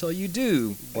collection until you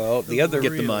do. Well,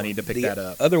 the money to pick that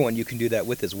up. The other one you can do that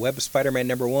with is Web Spider-Man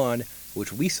 #1.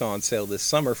 Which we saw on sale this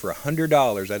summer for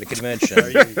 $100 at a convention.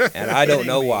 And I don't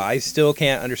know why. I still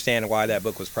can't understand why that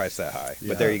book was priced that high.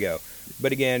 But there you go.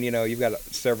 But again, you've got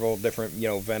several different,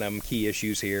 Venom key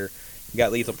issues here. You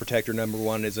got Lethal Protector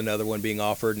 #1 is another one being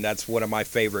offered, and that's one of my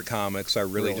favorite comics. I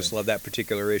really just love that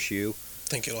particular issue.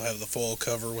 Think it'll have the foil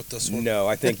cover with this one? No,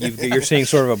 I think you're seeing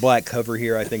sort of a black cover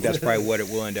here. I think that's probably what it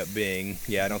will end up being.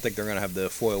 Yeah, I don't think they're going to have the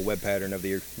foil web pattern of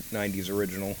the 90s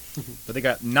original. But they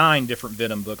got 9 different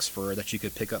Venom books that you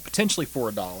could pick up, potentially for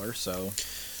 $1, so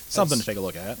something to take a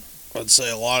look at. I'd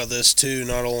say a lot of this, too,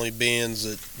 not only being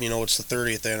that, it's the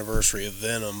 30th anniversary of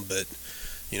Venom, but,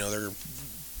 they're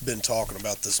been talking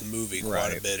about this movie quite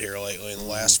a Right. bit here lately. In the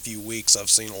last few weeks, I've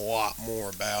seen a lot more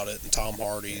about it, and Tom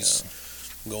Hardy's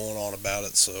going on about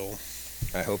it. So,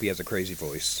 I hope he has a crazy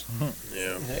voice.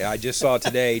 yeah. Yeah, I just saw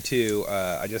today too.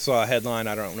 I just saw a headline.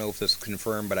 I don't know if this is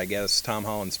confirmed, but I guess Tom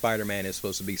Holland's Spider-Man is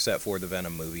supposed to be set for the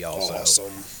Venom movie also.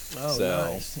 Awesome. Oh,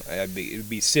 So nice. it'd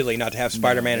be silly not to have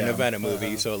Spider-Man in yeah. a Venom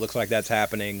movie. So it looks like that's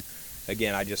happening.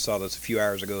 Again, I just saw this a few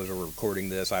hours ago as we're recording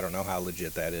this. I don't know how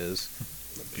legit that is,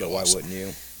 but why awesome. wouldn't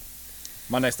you?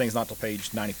 My next thing's not till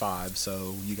page 95,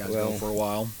 so you guys Well, go for a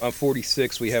while. On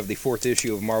 46, we have the 4th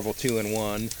issue of Marvel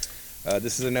 2-in-1.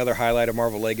 This is another highlight of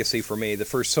Marvel Legacy for me.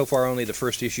 So far only the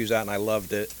first issue's out, and I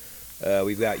loved it.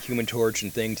 We've got Human Torch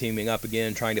and Thing teaming up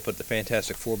again, trying to put the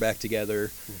Fantastic Four back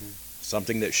together.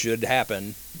 Something that should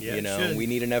happen. Yeah, you it know, should. we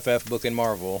need an FF book in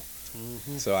Marvel.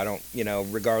 So I don't,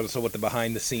 regardless of what the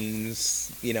behind the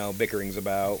scenes, bickering's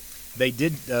about. They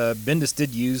did, Bendis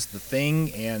did use the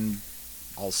Thing and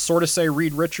I'll sort of say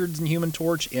Reed Richards and Human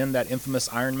Torch in that infamous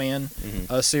Iron Man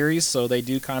series, so they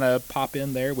do kind of pop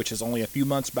in there, which is only a few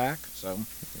months back. So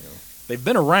they've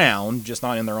been around, just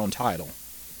not in their own title.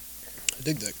 I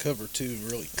dig that cover too.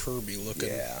 Really Kirby looking.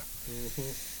 Yeah.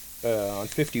 On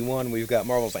 51, we've got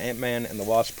Marvel's Ant-Man and the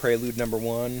Wasp Prelude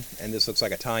 #1, and this looks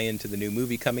like a tie-in to the new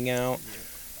movie coming out.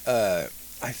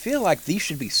 I feel like these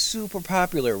should be super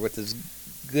popular with as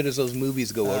good as those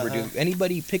movies go over. Do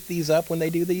anybody pick these up when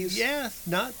they do these? Yeah,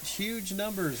 not huge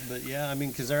numbers, but yeah, I mean,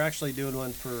 because they're actually doing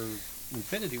one for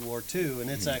Infinity War too,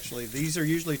 and it's actually, these are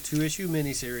usually 2-issue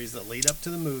miniseries that lead up to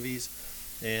the movies,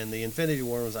 and the Infinity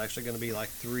War was actually going to be like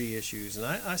 3 issues, and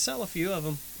I sell a few of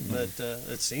them, but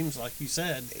it seems like you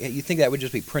said, Yeah, you think that would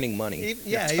just be printing money? even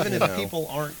You if know. people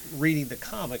aren't reading the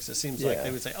comics, it seems like Yeah.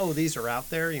 they would say, oh, these are out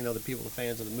there, the people, the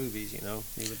fans of the movies, you would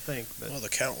think, but Well, the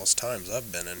countless times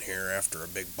I've been in here after a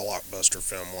big blockbuster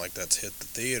film like that's hit the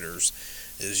theaters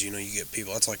is, you get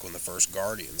people, that's like when the first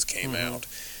Guardians came out.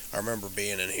 I remember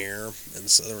being in here, and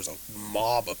so there was a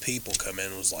mob of people come in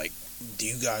and was like, do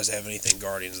you guys have anything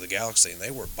Guardians of the Galaxy? And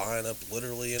they were buying up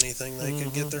literally anything they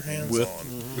could get their hands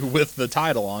on. With the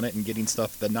title on it and getting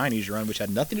stuff the 90s run, which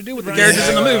had nothing to do with the characters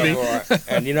in the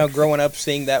movie. And growing up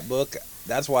seeing that book,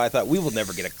 that's why I thought we will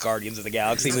never get a Guardians of the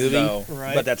Galaxy movie. No.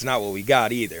 Right. But that's not what we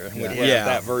got either. We Yeah. have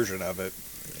that version of it.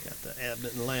 you got the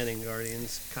Abbott and Lanning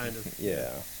Guardians, kind of. Yeah.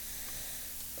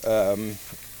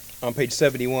 On page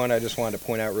 71, I just wanted to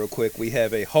point out real quick, we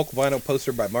have a Hulk vinyl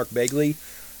poster by Mark Bagley.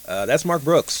 That's Mark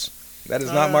Brooks. That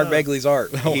is not Mark Bagley's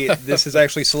art. This is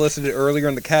actually solicited earlier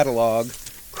in the catalog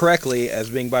correctly as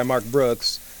being by Mark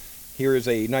Brooks. Here is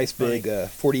a nice big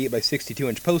 48 by 62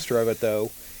 inch poster of it,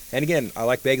 though. And again, I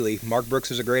like Bagley. Mark Brooks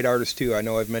is a great artist, too. I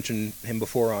know I've mentioned him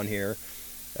before on here.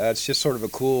 It's just sort of a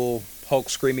cool Hulk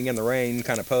screaming in the rain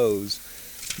kind of pose.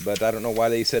 But I don't know why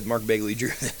they said Mark Bagley drew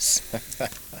this.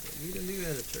 Need a new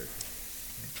editor.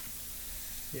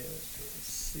 Yeah, let's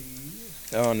see.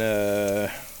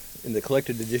 In the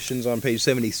collected editions on page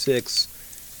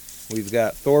 76, we've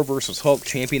got Thor vs. Hulk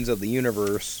Champions of the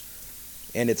Universe,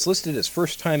 and it's listed as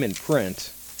first time in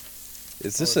print.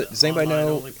 Is this Oh, is it does anybody online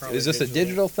know? only, probably Is this a digital?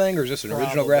 digital thing, or is this an original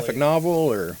Probably. graphic novel,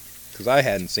 or because I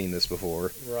hadn't seen this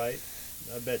before? Right.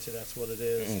 I bet you that's what it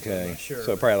is. I'm Okay, not sure.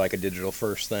 so but- probably like a digital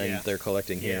first thing Yeah. that they're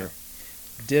collecting here.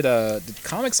 Did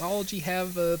Comixology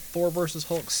have a Thor versus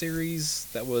Hulk series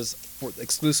that was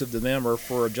exclusive to them or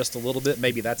for just a little bit?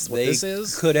 Maybe that's what They this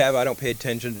is? could have. I don't pay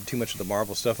attention to too much of the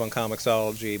Marvel stuff on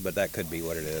Comixology, but that could be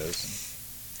what it is.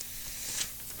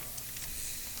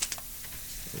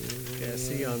 Yeah,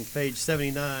 see on page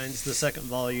 79 is the second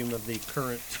volume of the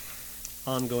current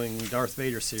ongoing Darth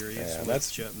Vader series. Yeah,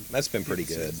 which, that's been pretty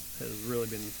has- good. Has really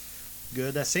been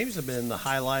good. That seems to have been the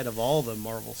highlight of all the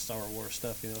Marvel Star Wars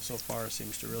stuff. So far it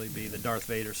seems to really be the Darth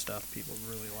Vader stuff. People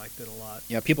really liked it a lot.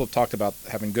 Yeah, people have talked about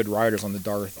having good writers on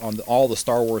all the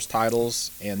Star Wars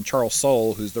titles, and Charles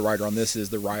Soule, who's the writer on this, is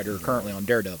the writer currently on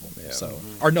Daredevil. Yeah. So,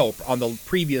 or no, on the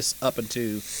previous up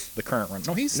into the current run.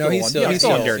 No, he's still No, he's on. still, yeah, he's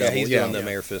still on still, Daredevil. yeah, he's yeah. doing the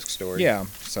Mayor Fisk story. Yeah,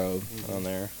 so On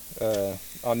there.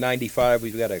 On 95,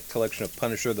 we've got a collection of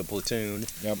Punisher the Platoon.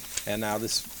 Yep. And now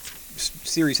this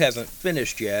series hasn't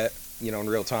finished yet, in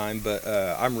real time, but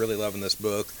I'm really loving this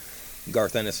book.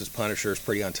 Garth Ennis's Punisher is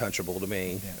pretty untouchable to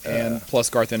me. and plus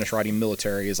Garth Ennis writing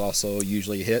military is also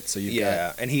usually a hit. So you've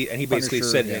got And he basically Punisher,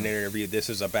 said in an yeah. interview this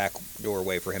is a backdoor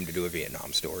way for him to do a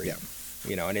Vietnam story. Yeah.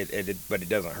 And but it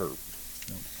doesn't hurt.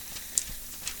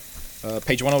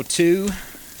 page 102.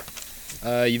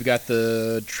 You've got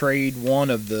the trade one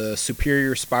of the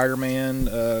Superior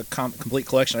Spider-Man complete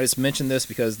collection. I just mentioned this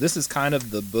because this is kind of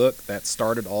the book that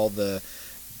started all the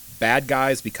bad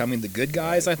guys becoming the good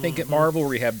guys, I think, at Marvel,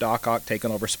 where you have Doc Ock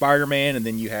taking over Spider-Man, and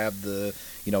then you have the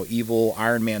evil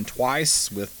Iron Man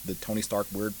twice with the Tony Stark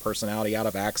weird personality out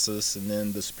of Axis, and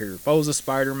then the Superior Foes of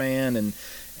Spider-Man, and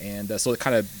so it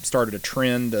kind of started a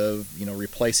trend of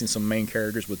replacing some main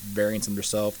characters with variants of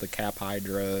themselves, the Cap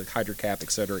Hydra, Hydra Cap,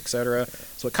 etc., etc.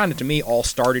 So it kind of, to me, all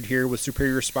started here with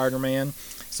Superior Spider-Man.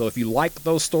 So if you like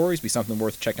those stories, be something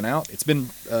worth checking out. It's been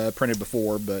printed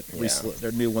before, but recently,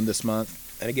 there's a new one this month.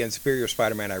 And again, Superior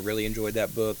Spider-Man, I really enjoyed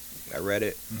that book. I read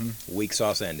it. Weak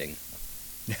sauce ending.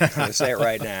 I'm gonna say it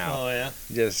right now. Oh yeah.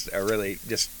 Just a really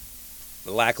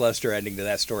lackluster ending to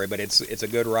that story, but it's a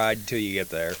good ride until you get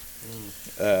there.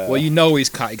 Well, he's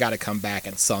got to come back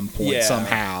at some point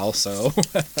somehow. So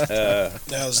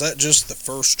Now, is that just the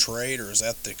first trade, or is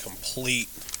that the complete?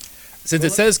 Since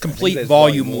it says complete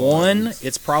volume 1,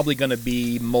 it's probably going to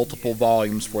be multiple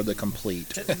volumes for the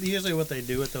complete. Usually what they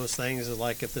do with those things is,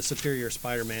 like, if the Superior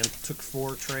Spider-Man took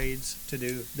 4 trades to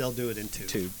do, they'll do it in 2.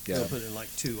 2, yeah. They'll put in,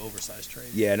 like, 2 oversized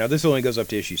trades. Yeah, no, this only goes up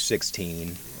to issue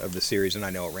 16 of the series, and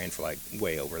I know it ran for, like,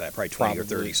 way over that, probably 20 or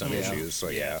 30 some issues, so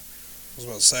yeah. I was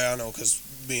about to say, I know, because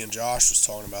me and Josh was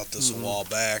talking about this a while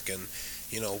back, and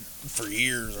for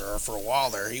years or for a while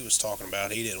there, he was talking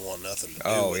about he didn't want nothing to do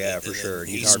with it. Oh yeah, for sure.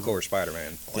 He's hardcore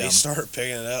Spider-Man. Well, he started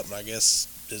picking it up, and I guess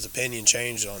his opinion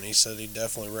changed on it. He said he'd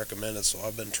definitely recommend it, so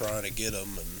I've been trying to get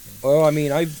him. And well, I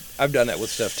mean, I've done that with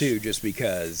stuff too, just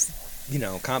because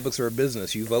comic books are a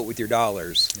business. You vote with your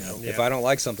dollars. If I don't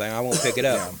like something, I won't pick it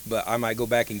up. But I might go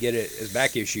back and get it as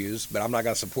back issues, but I'm not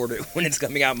going to support it when it's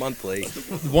coming out monthly.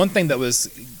 One thing that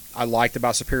I liked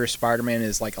about Superior Spider-Man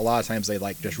is, like, a lot of times they,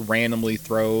 like, just randomly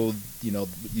throw,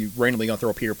 you randomly gonna throw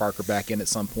a Peter Parker back in at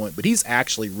some point, but he's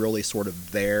actually really sort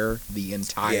of there the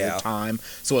entire time.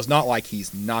 So it's not like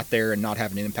he's not there and not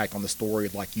having an impact on the story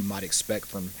like you might expect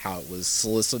from how it was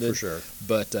solicited. For sure.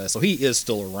 But so he is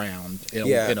still around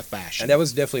in a fashion. And that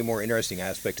was definitely a more interesting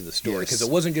aspect of the story, because it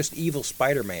wasn't just evil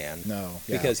Spider-Man. No.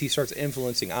 Because he starts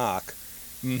influencing Ock.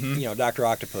 Dr.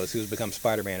 Octopus, who's become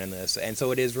Spider-Man in this. And so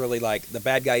it is really like the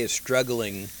bad guy is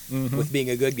struggling with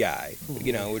being a good guy,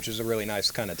 which is a really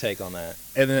nice kind of take on that.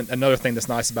 And then another thing that's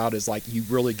nice about it is, like, you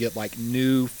really get, like,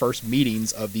 new first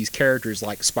meetings of these characters,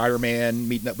 like Spider-Man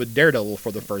meeting up with Daredevil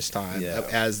for the first time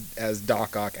as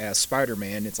Doc Ock as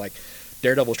Spider-Man. It's like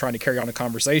Daredevil's trying to carry on a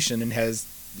conversation and has,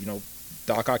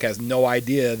 Doc Ock has no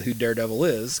idea who Daredevil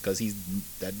is because he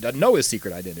doesn't know his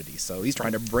secret identity. So he's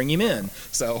trying to bring him in.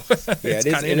 So it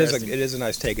is a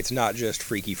nice take. It's not just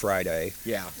Freaky Friday.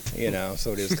 Yeah.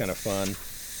 So it is kind of fun.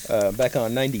 Back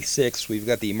on 96, we've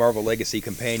got the Marvel Legacy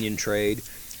Companion Trade.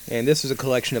 And this is a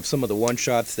collection of some of the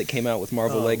one-shots that came out with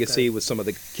Marvel Legacy with some of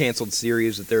the canceled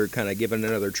series that they're kind of giving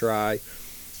another try.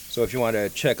 So if you want to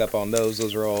check up on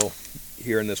those are all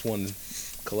here in this one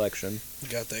collection.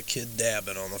 got that kid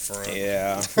dabbing on the front.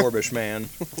 Yeah, Forbish Man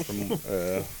from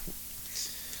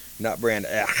not brand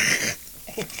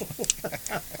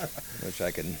which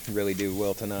I can really do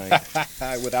well tonight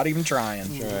without even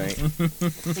trying. Right.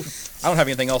 I don't have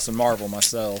anything else in Marvel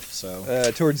myself,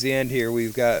 so towards the end here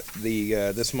we've got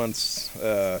the this month's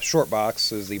short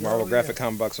box is the Marvel Graphic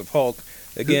Comic Box of Hulk.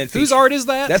 Again, whose art is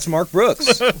that? That's Mark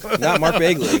Brooks, not Mark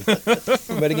Bagley.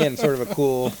 But again, sort of a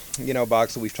cool,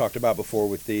 box that we've talked about before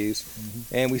with these.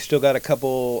 And we still got a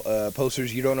couple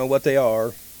posters. You don't know what they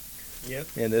are. Yep.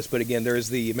 In this, but again, there's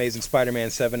the Amazing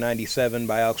Spider-Man 797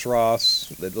 by Alex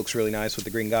Ross that looks really nice with the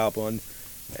Green Goblin,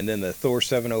 and then the Thor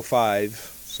 705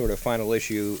 sort of final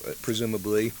issue,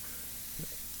 presumably.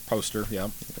 Poster, yeah. I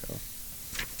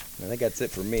think that's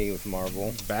it for me with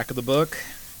Marvel. Back of the book.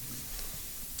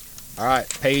 All right,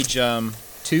 page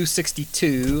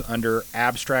 262 under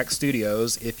Abstract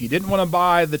Studios. If you didn't want to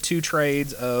buy the 2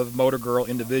 trades of Motor Girl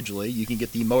individually, you can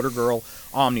get the Motor Girl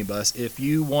Omnibus. If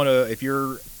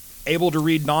you're able to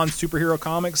read non-superhero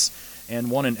comics and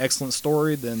want an excellent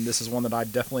story, then this is one that I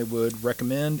definitely would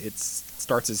recommend. It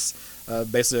starts as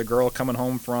basically a girl coming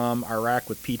home from Iraq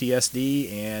with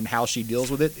PTSD and how she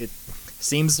deals with it. It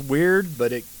seems weird,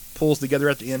 but it pulls together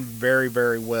at the end very,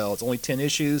 very well. It's only 10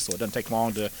 issues, so it doesn't take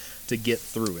long to get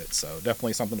through it. So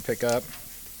definitely something to pick up.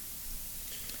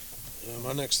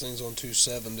 My next thing's on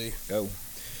 270. Go.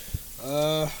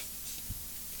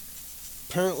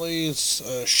 Apparently it's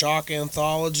a Shock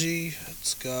anthology.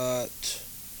 It's got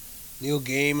Neil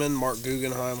Gaiman, Mark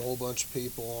Guggenheim, a whole bunch of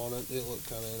people on it. It looked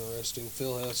kind of interesting.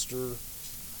 Phil Hester.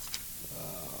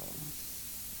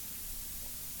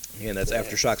 And that's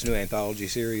Aftershock's new anthology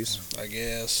series. I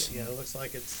guess. Yeah, it looks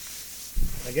like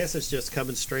I guess it's just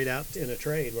coming straight out in a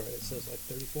trade where it says like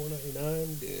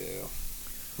 $34.99. Yeah.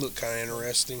 Looked kind of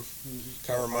interesting.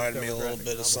 Kind of reminded me a little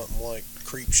bit of something like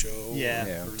Creepshow.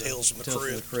 Yeah. Or Tales from the Tales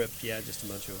Crypt. from the Crypt. Yeah, just a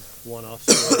bunch of one-off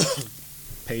stories.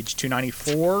 Page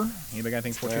 294. Anybody got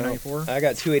anything for 294? I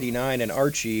got 289 and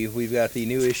Archie. We've got the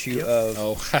new issue of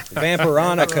Oh,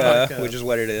 Vampironica, which is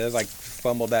what it is. I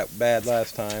fumbled that bad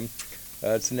last time.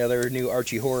 It's another new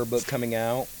Archie horror book coming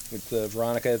out. It's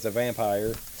Veronica as a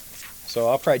vampire. So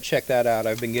I'll probably check that out.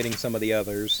 I've been getting some of the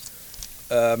others.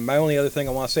 My only other thing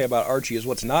I want to say about Archie is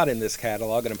what's not in this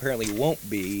catalog, and apparently won't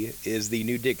be, is the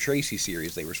new Dick Tracy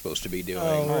series they were supposed to be doing.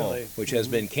 Oh, really? Which has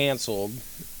been canceled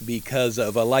because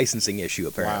of a licensing issue,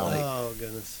 apparently. Oh,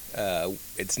 goodness.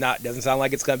 Doesn't sound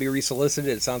like it's going to be resolicited.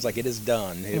 It sounds like it is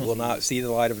done. It will not see the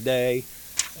light of day.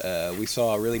 We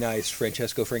saw a really nice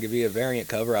Francesco Francavilla variant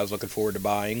cover I was looking forward to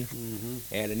buying,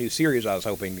 and a new series I was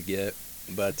hoping to get,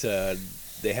 but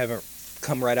they haven't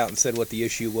come right out and said what the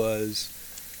issue was.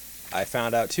 I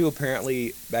found out, too,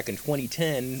 apparently, back in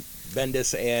 2010,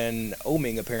 Bendis and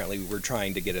Oeming apparently were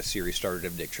trying to get a series started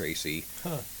of Dick Tracy,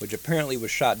 which apparently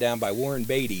was shot down by Warren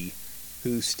Beatty,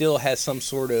 who still has some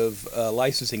sort of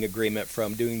licensing agreement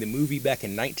from doing the movie back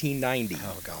in 1990.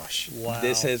 Oh, gosh. Wow.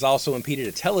 This has also impeded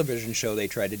a television show they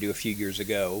tried to do a few years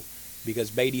ago,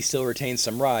 because Beatty still retains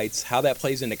some rights. How that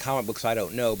plays into comic books, I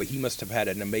don't know, but he must have had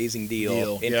an amazing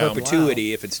deal in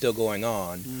perpetuity if it's still going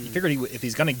on. You figured if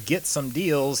he's going to get some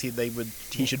deals, he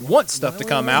should want stuff to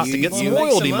come out to get some you-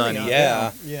 royalty Make some money.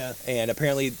 Yeah. Yeah. And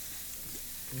apparently,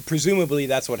 presumably,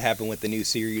 that's what happened with the new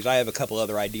series. I have a couple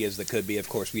other ideas that could be. Of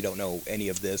course, we don't know any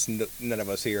of this. None of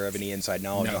us here have any inside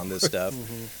knowledge No. on this stuff.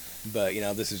 But,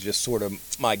 this is just sort of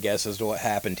my guess as to what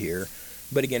happened here.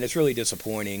 But again, it's really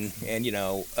disappointing. And,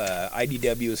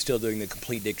 IDW is still doing the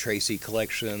complete Dick Tracy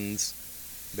collections.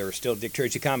 There are still Dick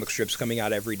Tracy comic strips coming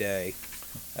out every day.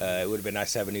 It would have been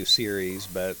nice to have a new series,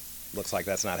 but looks like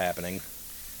that's not happening.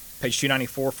 Page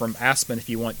 294 from Aspen, if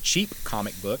you want cheap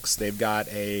comic books, they've got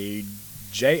a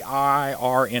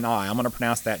JIRNI, I'm going to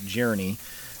pronounce that Journey,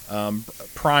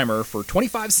 primer for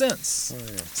 25 cents. Oh,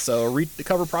 yeah. So read the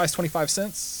cover price, 25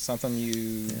 cents. Something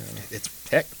it's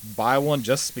heck, buy one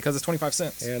just because it's 25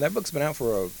 cents. Yeah, that book's been out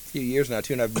for a few years now,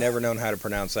 too, and I've never known how to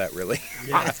pronounce that, really.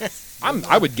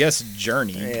 I would guess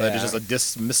Journey, but Yeah. it's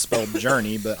just a misspelled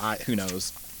Journey, but who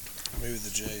knows? Maybe the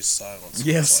J's silent.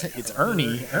 Yes, Like, it's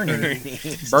Ernie.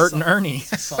 Bert and Ernie.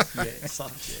 Soft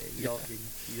J. Y'all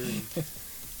can-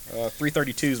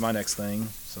 332 is my next thing.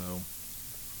 So,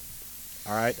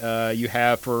 all right, you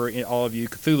have for all of you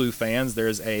Cthulhu fans,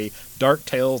 there's a Dark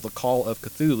Tales: The Call of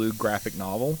Cthulhu graphic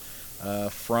novel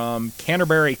from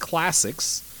Canterbury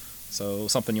Classics. So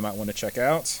something you might want to check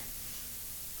out.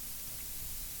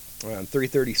 On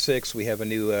 336, we have a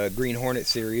new Green Hornet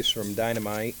series from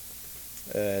Dynamite.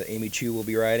 Amy Chu will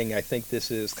be writing. I think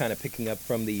this is kind of picking up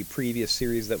from the previous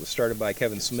series that was started by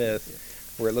Kevin Smith,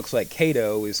 where it looks like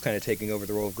Kato is kind of taking over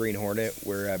the role of Green Hornet,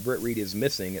 where Britt Reed is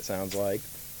missing, it sounds like.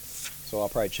 So I'll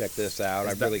probably check this out.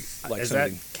 I really like Is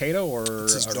something. that Kato or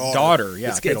It's his daughter?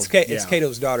 Yeah, It's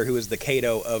Kato's daughter, who is the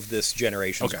Kato of this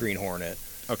generation's Okay. Green Hornet.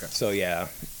 Okay. So yeah,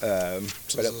 So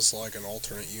but is this like an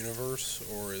alternate universe,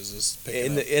 or is this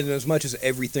in, picking up? in as much as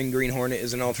everything Green Hornet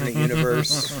is an alternate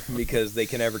universe, because they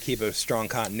can never keep a strong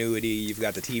continuity. You've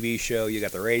got the TV show, you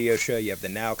got the radio show, you have the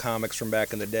Now comics from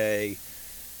back in the day.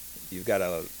 You've got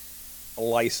a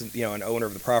license, an owner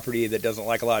of the property that doesn't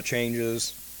like a lot of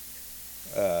changes.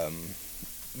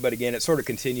 But again, it sort of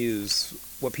continues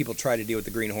what people try to do with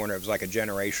the Green Hornet. It was like a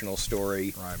generational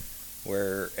story. Right.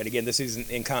 And again, this isn't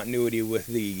in continuity with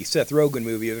the Seth Rogen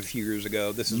movie of a few years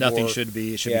ago. This is Nothing more, should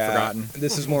be forgotten.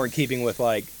 This is more in keeping with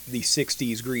like the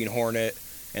 '60s Green Hornet,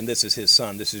 and this is his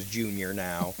son. This is Junior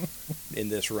now in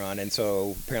this run, and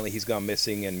so apparently he's gone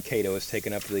missing, and Kato has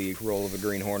taken up the role of a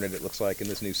Green Hornet. It looks like in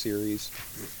this new series.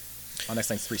 My next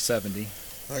thing's 370.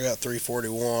 I got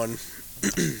 341.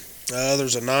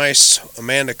 There's a nice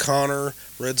Amanda Connor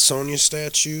Red Sonja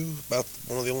statue, about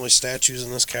one of the only statues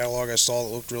in this catalog I saw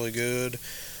that looked really good.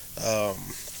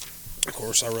 Of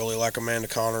course, I really like Amanda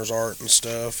Connor's art and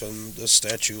stuff, and this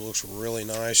statue looks really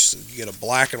nice. You get a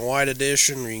black and white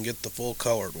edition, or you can get the full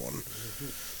colored one.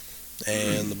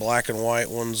 And the black and white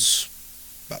one's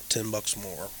about $10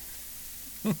 more.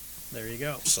 There you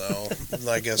go. So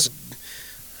I guess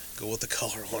go with the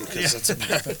color one, because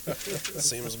it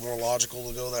seems more logical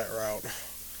to go that route.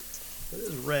 It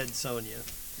is Red Sonja.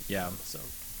 Yeah. So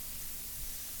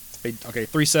Okay,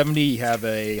 370, you have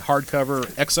a hardcover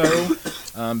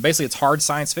EXO. Basically, it's hard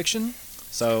science fiction.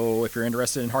 So if you're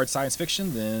interested in hard science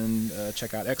fiction, then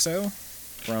check out EXO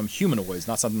from Humanoids.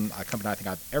 Not a company I think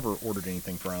I've ever ordered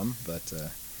anything from, but...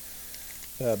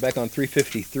 Back on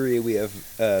 353, we have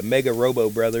Mega Robo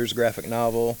Brothers graphic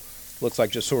novel. Looks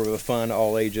like just sort of a fun,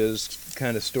 all ages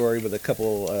kind of story with a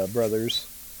couple brothers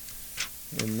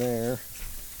in there.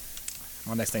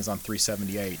 my next thing's on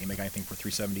 378. You make anything for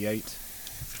 378?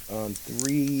 On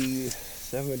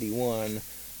 371.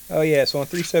 Oh, yeah, so on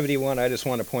 371, I just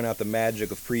want to point out the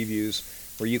magic of previews,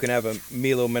 where you can have a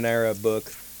Milo Manara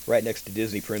book right next to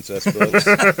Disney princess books.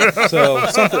 So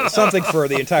something for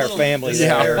the entire family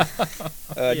there.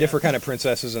 Different kind of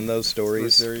princesses in those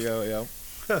stories. There you go, yeah.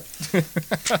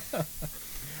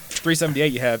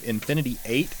 378, you have Infinity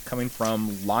 8 coming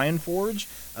from Lion Forge.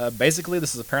 Basically,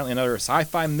 this is apparently another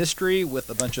sci-fi mystery with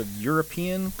a bunch of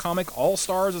European comic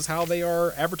all-stars is how they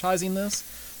are advertising this.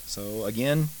 So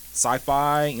again,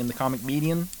 sci-fi in the comic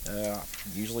medium.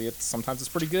 Usually sometimes it's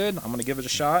pretty good. I'm going to give it a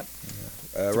shot.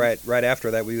 Right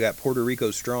after that, we've got Puerto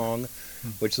Rico Strong,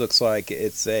 which looks like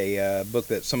it's a book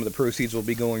that some of the proceeds will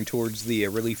be going towards the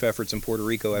relief efforts in Puerto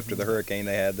Rico after the hurricane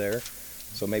they had there.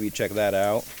 So maybe check that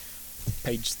out.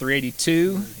 Page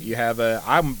 382, you have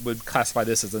I would classify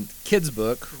this as a kid's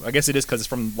book. I guess it is because it's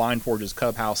from Lion Forge's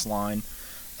Cub House line.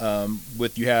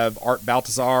 You have Art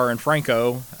Baltazar and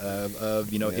Franco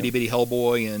of Itty Bitty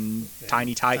Hellboy and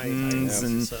Tiny Titans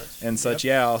and such.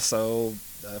 Yeah, so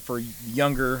for the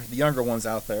younger ones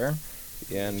out there.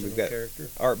 Yeah, and we've got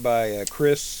art by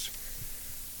Chris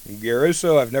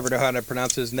Garuso. I've never known how to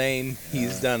pronounce his name.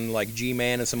 He's done like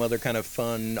G-Man and some other kind of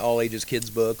fun all-ages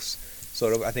kids books.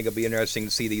 So I think it'll be interesting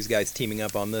to see these guys teaming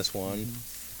up on this one.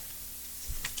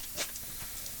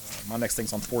 My next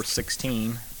thing's on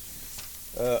 416.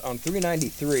 On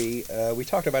 393, we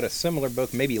talked about a similar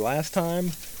book maybe last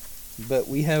time, but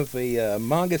we have a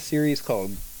manga series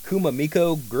called Kuma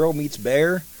Miko, Girl Meets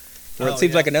Bear, where it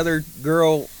seems like another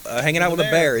girl hanging out with a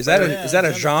bear. Is that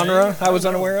a genre I was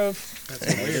unaware of?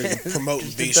 That's weird.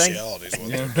 Promoting bestiality is what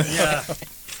they're doing. Yeah.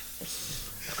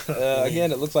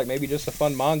 Again, it looks like maybe just a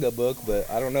fun manga book, but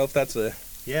I don't know if that's a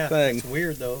thing. It's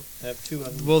weird though. Have two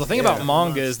of them. Well, the thing about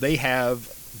manga is they have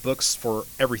books for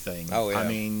everything. Oh, yeah. I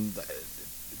mean,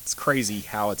 it's crazy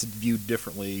how it's viewed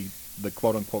differently. The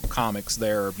quote-unquote comics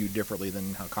there are viewed differently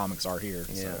than how comics are here.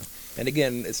 Yeah. So. And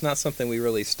again, it's not something we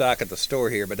really stock at the store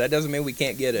here, but that doesn't mean we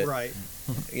can't get it. Right.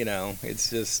 It's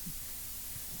just,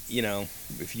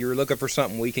 if you're looking for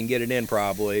something, we can get it in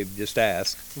probably. Just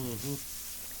ask. Mm-hmm.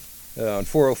 On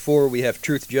 404, we have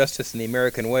Truth, Justice, and the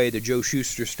American Way, the Joe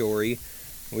Shuster story,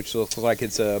 which looks like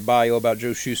it's a bio about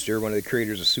Joe Shuster, one of the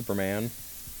creators of Superman.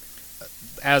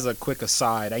 As a quick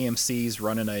aside, AMC's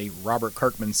running a Robert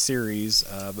Kirkman series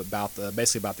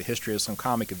basically about the history of some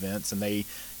comic events, and they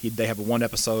have one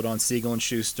episode on Siegel and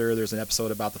Schuster. There's an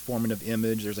episode about the forming of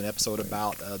Image. There's an episode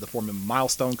about the forming of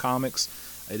Milestone Comics.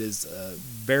 It is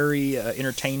very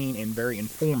entertaining and very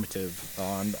informative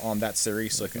on that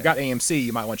series. So if you've got AMC,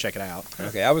 you might want to check it out.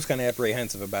 Okay, I was kind of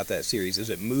apprehensive about that series. Is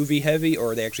it movie heavy,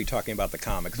 or are they actually talking about the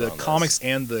comics? The comics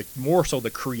and more so the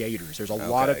creators. There's a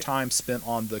lot of time spent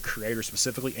on the creators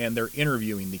specifically, and they're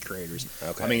interviewing the creators.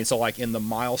 Okay. I mean, so like in the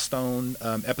Milestone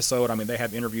episode, I mean they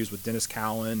have interviews with Dennis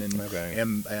Cowan and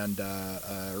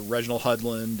Reginald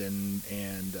Hudlin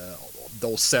and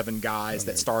those 7 guys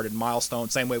that started Milestone.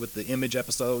 Same way with the Image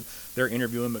episode, they're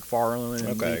interviewing McFarlane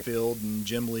and Liefeld and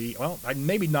Jim Lee. Well,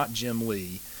 maybe not Jim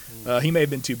Lee. He may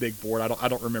have been too big for it. I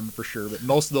don't remember for sure. But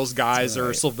most of those guys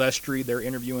are Silvestri. They're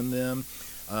interviewing them.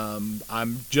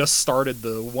 I'm just started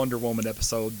the Wonder Woman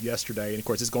episode yesterday, and of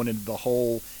course it's going into the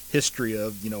whole history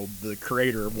of the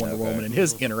creator of Wonder Woman and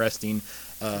his interesting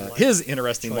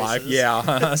life.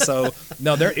 Yeah. So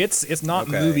no, it's not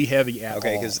movie heavy at all.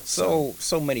 Okay, because so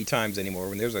many times anymore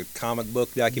when there's a comic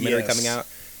book documentary coming out,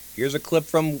 here's a clip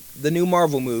from the new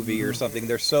Marvel movie or something.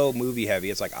 They're so movie heavy.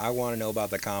 It's like I want to know about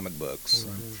the comic books.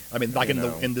 I mean, like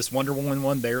in this Wonder Woman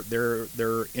one,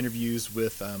 they're interviews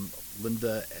with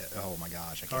Linda. Oh my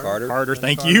gosh, Carter.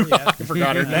 Thank you. Yeah. I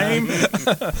forgot her name.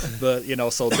 But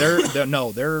so they're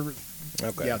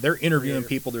interviewing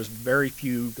people. There's very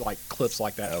few like clips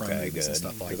like that from movies and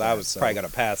stuff like that. Because I was probably gonna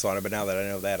pass on it, but now that I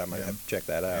know that, I'm gonna have to check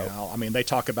that out. Yeah, I mean, they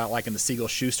talk about like in the Siegel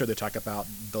Schuster, they talk about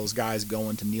those guys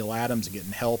going to Neil Adams and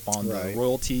getting help on the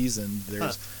royalties, and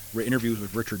there's interviews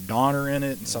with Richard Donner in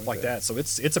it and stuff like that. So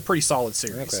it's a pretty solid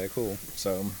series. Okay, cool.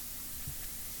 So.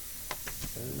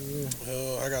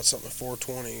 I got something at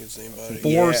 420. Is anybody?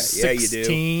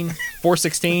 416.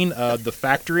 416. The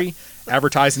Factory,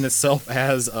 advertising itself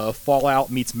as Fallout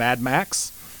meets Mad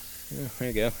Max. Yeah, there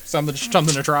you go. Something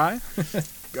to try.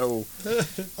 Go.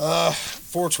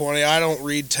 420. I don't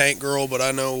read Tank Girl, but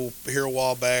I know here a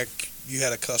while back you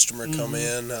had a customer come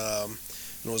in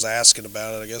and was asking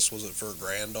about it. I guess was it for a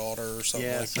granddaughter or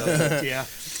something like that? Yeah.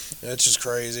 It's just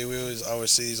crazy. I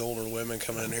always see these older women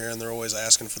coming in here, and they're always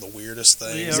asking for the weirdest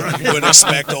things that you wouldn't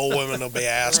expect old women to be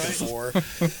asking for.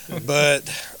 But,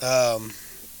 I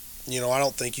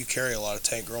don't think you carry a lot of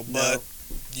Tank Girl. But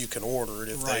you can order it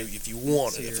if Right. if you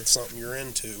want it, It's if here. it's something you're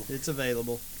into. It's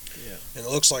available. Yeah. And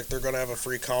it looks like they're going to have a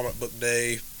free comic book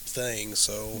day thing,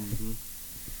 so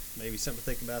Maybe something to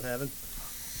think about having.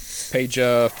 Page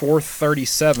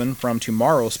 437 from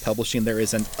Tomorrow's Publishing, there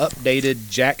is an updated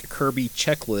Jack Kirby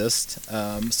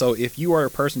checklist. So if you are a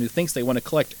person who thinks they want to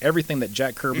collect everything that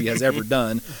Jack Kirby has ever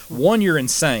done, one, you're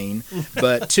insane,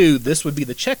 but two, this would be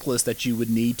the checklist that you would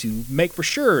need to make for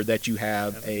sure that you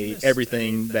have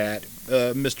everything that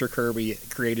Mr. Kirby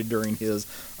created during his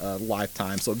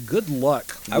lifetime. So good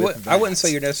luck. I wouldn't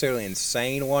say you're necessarily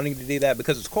insane wanting to do that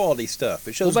because it's quality stuff.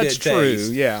 It shows Well, that's good true,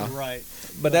 taste. yeah. Right.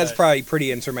 But that's probably pretty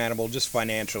insurmountable just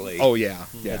financially. Oh, yeah.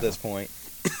 Yeah. At this point.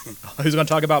 Who's going to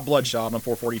talk about Bloodshot on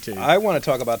 442? I want to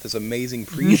talk about this amazing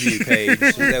preview page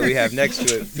that we have next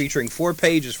to it, featuring 4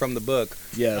 pages from the book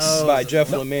Yes. by Jeff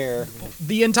Lemire.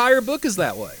 The entire book is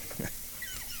that way.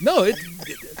 No,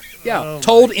 Oh,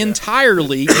 told my God.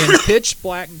 entirely in pitch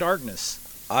black darkness.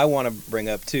 I want to bring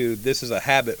up, too, this is a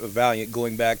habit of Valiant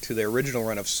going back to the original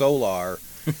run of Solar,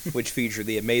 which featured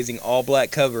the amazing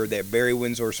all-black cover that Barry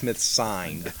Windsor Smith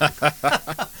signed.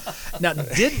 Now,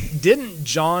 didn't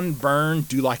John Byrne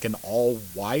do like an all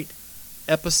white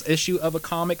issue of a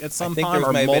comic at some I think time, there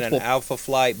or may have been multiple? an Alpha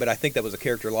Flight, but I think that was a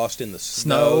character lost in the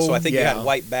snow. So I think you yeah. had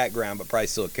white background, but probably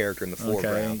still a character in the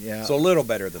foreground. yeah. So a little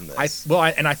better than this.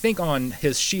 I think on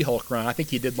his She-Hulk run, I think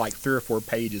he did like 3 or 4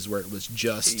 pages where it was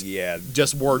just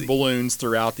word balloons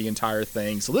throughout the entire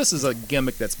thing. So this is a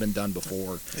gimmick that's been done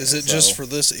before. is it just for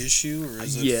this issue, or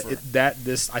is it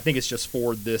for... I think it's just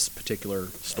for this particular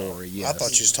story. Yes. I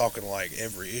thought you was talking like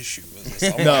every issue of this.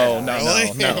 I'm No, like, no,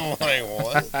 really? no. I'm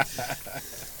like, what?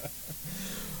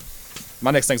 My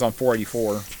next thing's on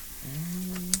 484.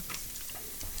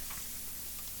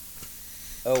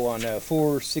 Oh, on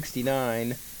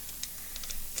 469,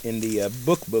 in the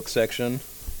book section,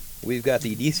 we've got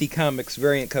the DC Comics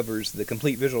variant covers, the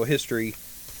complete visual history,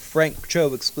 Frank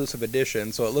Cho exclusive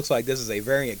edition. So it looks like this is a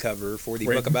variant cover for the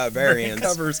book about variants.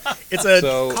 Covers. It's a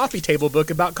So- coffee table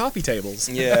book about coffee tables.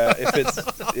 Yeah,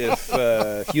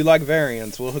 if you like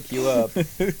variants, we'll hook you up.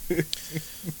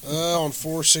 On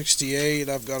 468,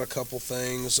 I've got a couple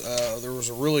things. There was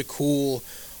a really cool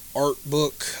art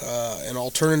book, an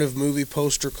alternative movie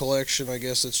poster collection. I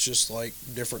guess it's just like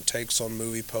different takes on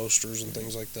movie posters and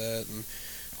things like that. And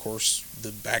of course,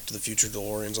 the Back to the Future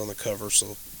DeLorean's on the cover,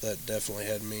 so that definitely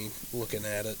had me looking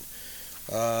at it.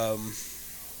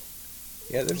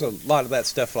 Yeah, there's a lot of that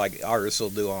stuff like artists will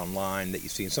do online that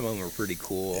you've seen. Some of them are pretty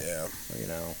cool. Yeah. You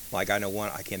know, like I know one,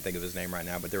 I can't think of his name right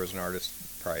now, but there was an artist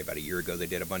probably about a year ago. They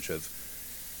did a bunch of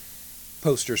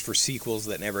posters for sequels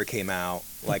that never came out,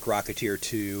 like Rocketeer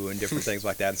 2 and different things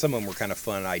like that. And some of them were kind of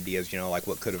fun ideas, you know, like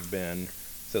what could have been.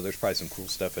 So there's probably some cool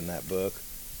stuff in that book.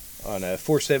 On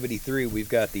 473, we've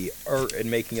got the art and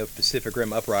making of Pacific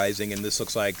Rim Uprising, and this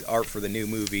looks like art for the new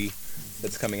movie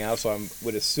that's coming out. So I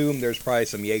would assume there's probably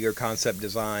some Jaeger concept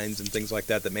designs and things like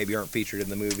that that maybe aren't featured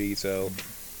in the movie. So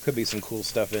could be some cool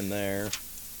stuff in there.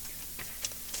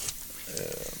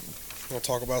 We'll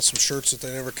talk about some shirts that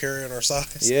they never carry in our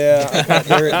size. Yeah,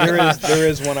 there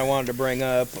is one I wanted to bring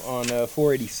up on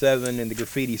 487 in the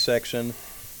graffiti section.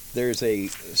 There's a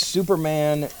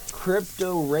Superman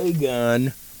crypto ray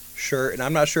gun shirt, and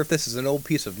I'm not sure if this is an old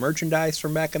piece of merchandise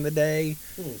from back in the day.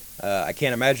 I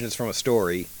can't imagine it's from a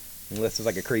story, unless it's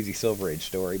like a Crazy Silver Age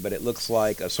story, but it looks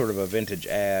like a sort of a vintage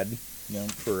ad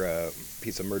for a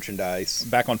piece of merchandise.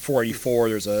 Back on 484,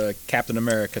 there's a Captain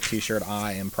America t-shirt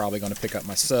I am probably going to pick up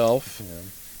myself.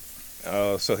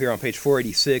 So here on page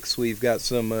 486, we've got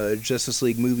some Justice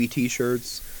League movie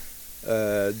t-shirts.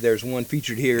 There's one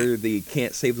featured here, the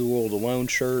Can't Save the World Alone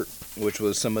shirt, which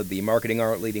was some of the marketing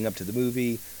art leading up to the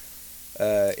movie.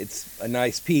 It's a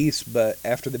nice piece, but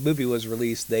after the movie was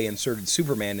released, they inserted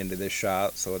Superman into this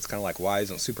shot, so it's kind of like, why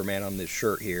isn't Superman on this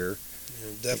shirt here?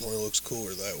 It definitely looks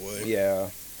cooler that way. Yeah.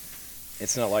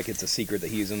 It's not like it's a secret that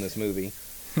he's in this movie.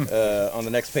 On the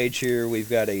next page here, we've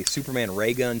got a Superman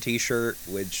ray gun t-shirt,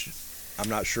 which I'm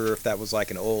not sure if that was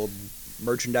like an old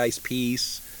merchandise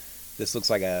piece. This looks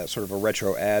like a sort of a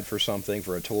retro ad for something,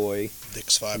 for a toy.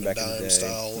 Dick's Five Back and in the Dime day.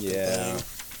 style looking Yeah.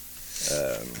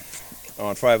 thing.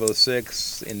 On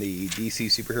 506, in the DC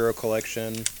Superhero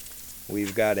Collection,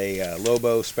 we've got a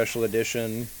Lobo Special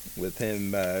Edition with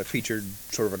him featured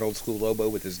sort of an old school Lobo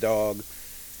with his dog,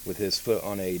 with his foot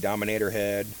on a Dominator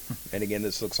head. And again,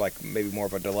 this looks like maybe more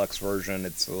of a deluxe version.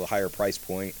 It's a little higher price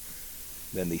point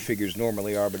than the figures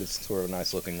normally are, but it's sort of a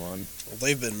nice looking one. Well,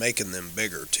 they've been making them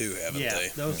bigger too, haven't Yeah, they?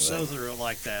 those that are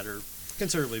like that are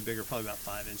considerably bigger, probably about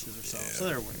 5 inches or so. Yeah. So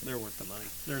they're worth the money.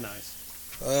 They're nice.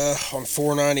 On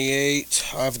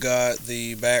 498, I've got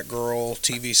the Batgirl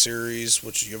TV series,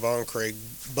 which is Yvonne Craig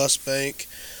bust bank.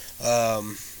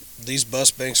 These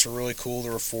bust banks are really cool.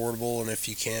 They're affordable, and if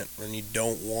you can't and you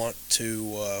don't want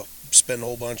to spend a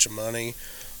whole bunch of money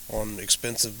on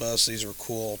expensive busts, these are a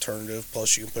cool alternative.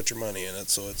 Plus, you can put your money in it,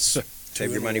 so it's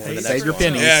Save your money for the next Save your one.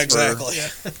 pennies. Yeah, exactly.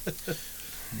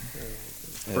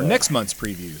 For next month's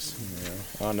previews.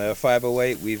 On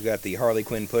 508, we've got the Harley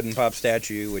Quinn Puddin' Pop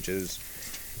statue, which is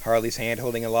Harley's hand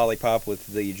holding a lollipop with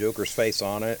the Joker's face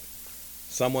on it.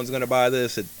 Someone's going to buy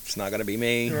this. It's not going to be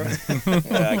me.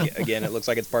 Again, it looks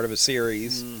like it's part of a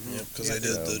series. Mm-hmm. Yeah, because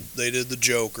they did the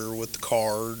Joker with the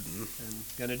card. And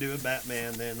gonna do a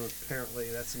Batman then. Apparently,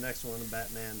 that's the next one.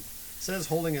 Batman says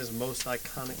holding his most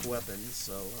iconic weapon,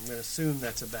 so I'm gonna assume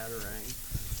that's a batarang.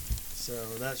 So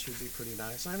that should be pretty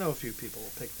nice. I know a few people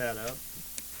will pick that up.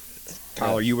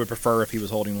 Tyler, you would prefer if he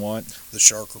was holding what? The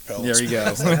shark repellents. There you go.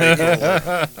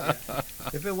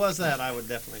 If it was that, I would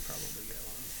definitely probably get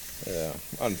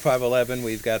one. On 511,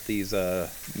 we've got these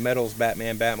Metals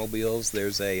Batman Batmobiles.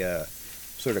 There's a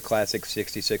sort of classic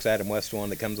 66 Adam West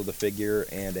one that comes with a figure,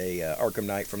 and a Arkham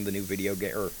Knight from the new video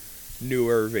game, or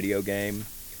newer video game.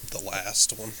 The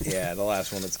last one. Yeah, the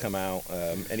last one that's come out.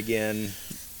 And again,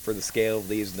 for the scale of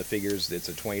these and the figures, it's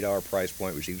a $20 price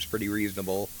point, which seems pretty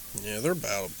reasonable. Yeah, they're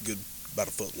about a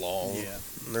foot long. Yeah,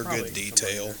 And they're probably good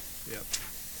detail. Yep.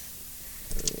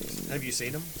 Have you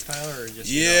seen them, Tyler, or just?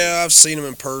 Yeah, I've seen them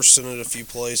in person at a few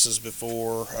places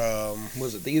before.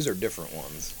 Was it these or different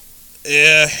ones?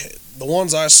 Yeah, the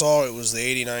ones I saw, it was the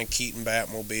 '89 Keaton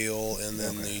Batmobile, and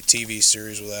then the TV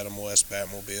series with Adam West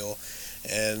Batmobile.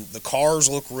 And the cars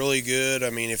look really good. I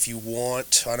mean, if you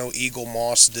want, I know Eagle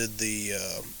Moss did the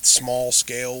small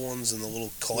scale ones in the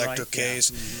little collector case,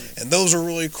 and those are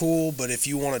really cool. But if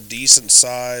you want a decent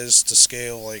size to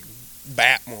scale, like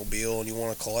Batmobile, and you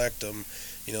want to collect them,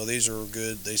 you know, these are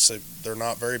good. They say they're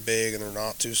not very big and they're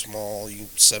not too small. You can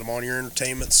set them on your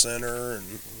entertainment center, and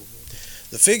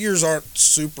the figures aren't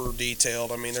super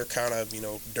detailed. I mean, they're kind of, you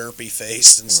know, derpy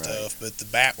faced and stuff, but the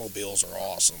Batmobiles are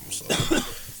awesome. So.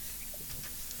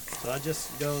 So I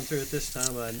just going through it this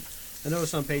time. I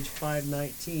noticed on page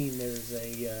 519 there's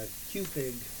a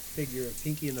Q-Fig figure of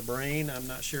Pinky and the Brain. I'm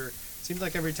not sure. Seems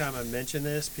like every time I mention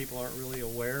this, people aren't really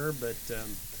aware, but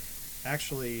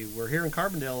actually we're here in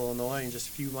Carbondale, Illinois, and just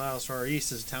a few miles to our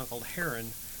east is a town called Heron,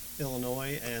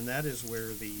 Illinois, and that is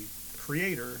where the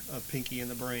creator of Pinky and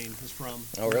the Brain is from.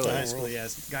 Oh, really? High school, yeah.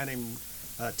 It's a guy named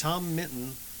Tom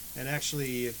Minton. And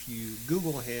actually, if you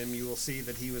Google him, you will see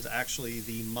that he was actually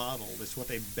the model. It's what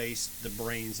they based the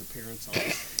Brain's appearance on.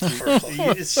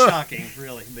 It's shocking,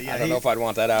 really. But yeah, I don't know if I'd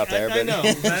want that out there. I But know.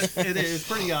 It's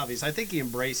pretty obvious. I think he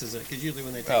embraces it, because usually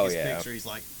when they take his picture, he's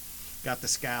like, got the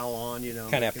scowl on, you know.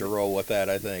 kind of have to roll with that,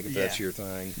 I think, if that's Yeah. your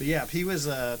thing. But yeah, he was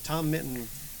Tom Minton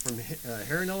from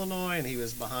Heron, Illinois, and he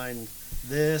was behind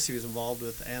this. He was involved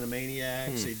with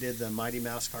Animaniacs. He did the Mighty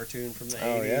Mouse cartoon from the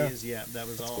 80s. Yeah, that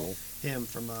was all cool. him,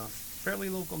 from a fairly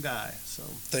local guy. So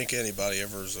Think anybody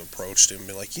ever has approached him and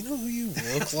been like, you know who you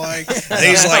look like? And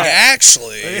he's like,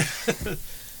 actually.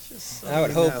 just I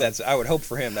would hope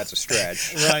for him that's a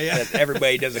stretch. Right, yeah. That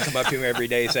everybody doesn't come up to him every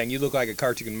day saying, "You look like a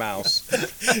cartoon mouse."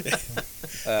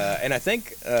 And I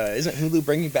think isn't Hulu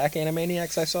bringing back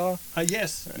Animaniacs? I saw.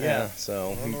 Yes, yeah.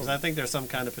 So 'Cause I think there's some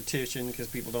kind of petition because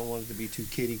people don't want it to be too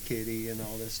kitty and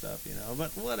all this stuff, you know.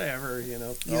 But whatever, you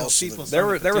know. so People there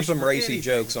were petition some for racy anything.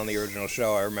 jokes on the original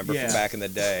show. I remember Yeah. from back in the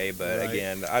day. But Right.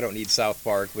 again, I don't need South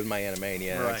Park with my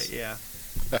Animaniacs. Right, yeah.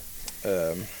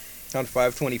 On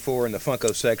 524 in the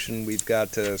Funko section, we've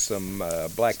got some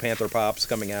Black Panther pops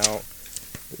coming out.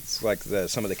 It's like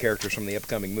some of the characters from the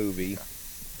upcoming movie.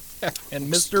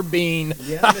 And Mr. Bean.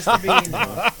 Yeah, Mr. Bean.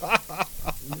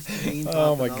 Mr. Bean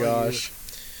Oh my popping gosh.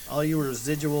 all you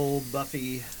residual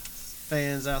Buffy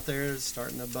fans out there,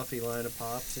 starting a Buffy line of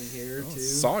pops in here too.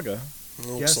 Saga.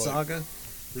 Yes, Saga.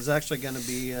 There's actually going to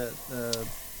be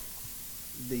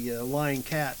the Lion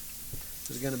Cat.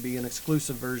 There's going to be an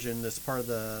exclusive version that's part of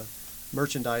the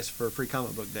merchandise for Free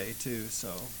Comic Book Day too.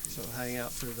 So hang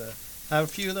out for have a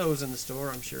few of those in the store.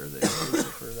 I'm sure they're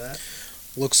exclusive for that.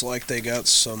 Looks like they got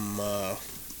some,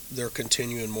 they're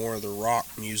continuing more of the rock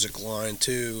music line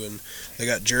too, and they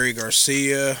got Jerry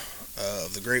Garcia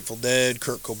of the Grateful Dead,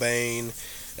 Kurt Cobain,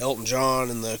 Elton John,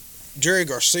 and the Jerry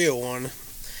Garcia one,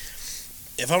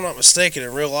 if I'm not mistaken,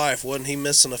 in real life, wasn't he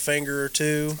missing a finger or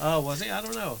two? Oh, was he? I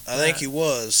don't know. I think he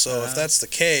was, so if that's the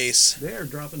case, They're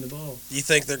dropping the ball. you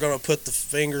think they're going to put the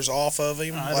fingers off of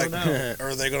him? I don't know.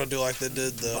 Or are they going to do like they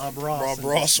did the Bob Ross, and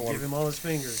Ross just one? Give him all his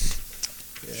fingers.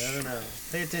 Yeah, I don't know.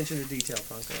 Pay attention to detail,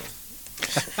 Funko.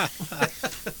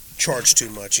 charge too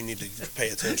much. You need to pay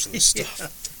attention to this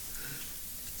stuff.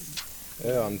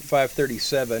 On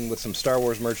 537 with some Star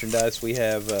Wars merchandise, we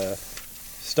have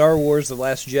Star Wars The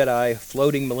Last Jedi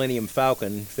floating Millennium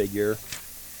Falcon figure.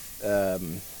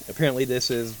 Apparently this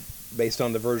is based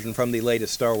on the version from the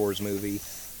latest Star Wars movie.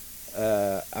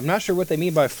 I'm not sure what they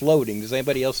mean by floating. Does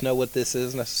anybody else know what this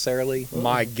is necessarily?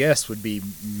 My guess would be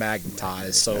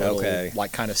magnetized, so Okay. it'll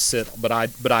like kind of sit, but I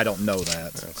don't know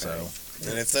that. So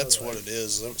And if that's what it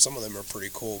is, some of them are pretty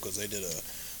cool because they did a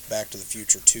Back to the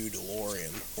Future 2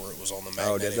 DeLorean where it was on the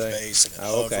magnetic base and it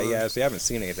okay, hovered. yeah, see, I haven't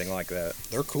seen anything like that.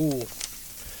 They're cool.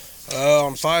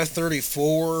 On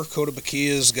 534,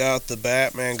 Kotobukiya's got the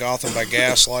Batman Gotham by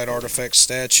Gaslight artifact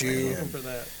statue. For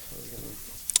that.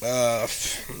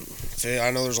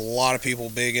 I know there's a lot of people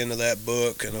big into that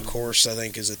book, and of course, I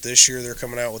think, is it this year they're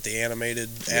coming out with the animated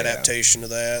adaptation of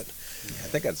that? I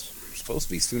think that's supposed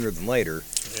to be sooner than later.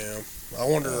 Yeah. I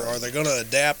wonder, are they going to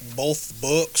adapt both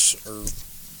books, or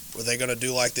are they going to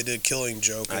do like they did Killing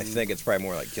Joke? I think it's probably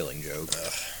more like Killing Joke.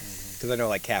 Because I know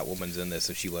like Catwoman's in this,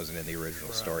 and she wasn't in the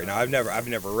original story. Now I've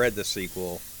never read the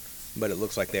sequel, but it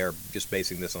looks like they're just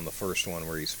basing this on the first one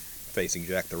where he's facing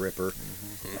Jack the Ripper.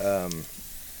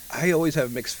 I always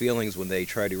have mixed feelings when they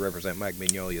try to represent Mike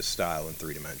Mignola's style in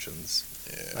 3 dimensions.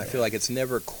 Yeah. I feel like it's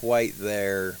never quite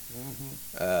there.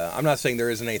 I'm not saying there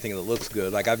isn't anything that looks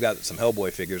good. Like I've got some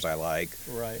Hellboy figures I like,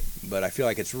 Right. but I feel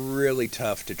like it's really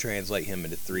tough to translate him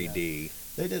into 3D.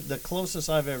 They did the closest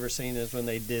I've ever seen is when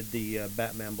they did the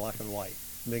Batman Black and White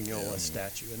Mignola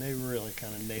statue, and they really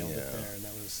kind of nailed it there, and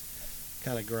that was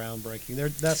kind of groundbreaking.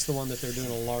 That's the one that they're doing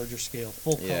a larger scale,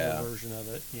 full color version of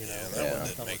it. You know, that one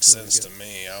didn't make sense to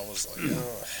me. I was like,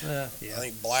 I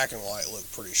think black and white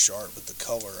looked pretty sharp, but the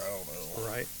color, I don't know.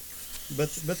 Right.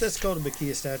 But this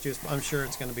Kotobukiya statue, I'm sure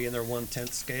it's going to be in their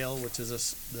 1/10 scale, which is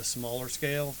the smaller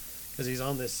scale, because he's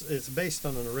on this. It's based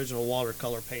on an original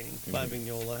watercolor painting by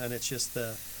Mignola, and it's just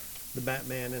the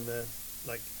Batman in the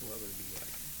what would it be, like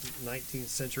 19th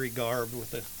century garb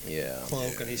with the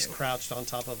cloak, and he's crouched on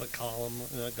top of a column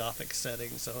in a Gothic setting.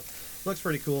 So it looks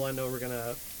pretty cool. I know we're going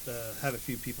to have a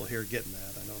few people here getting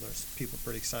that. I know there's people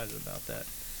pretty excited about that.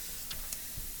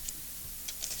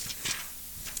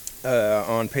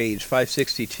 On page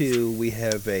 562, we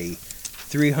have a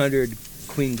 300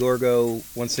 Queen Gorgo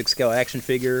 1/6 scale action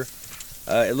figure.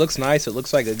 It looks nice. It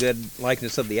looks like a good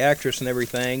likeness of the actress and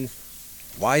everything.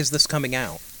 Why is this coming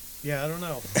out? Yeah, I don't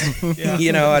know.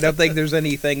 I don't think there's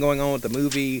anything going on with the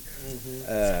movie.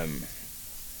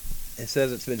 It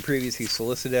says it's been previously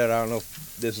solicited. I don't know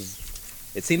if this is...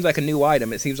 It seems like a new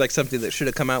item. It seems like something that should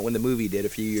have come out when the movie did a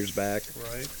few years back.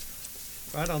 Right.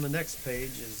 Right on the next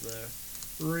page is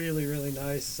the really, really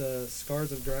nice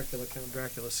Scars of Dracula, Count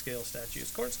Dracula scale statues.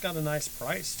 Of course, it's got a nice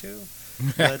price, too.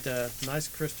 But nice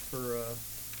Christopher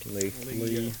Lee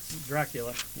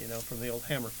Dracula, from the old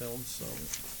Hammer films. So,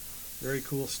 very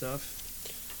cool stuff.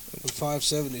 In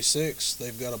 576,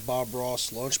 they've got a Bob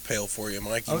Ross lunch pail for you,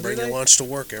 Mike. You can bring do your they? lunch to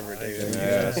work every day.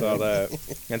 Yeah, I saw that.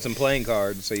 And some playing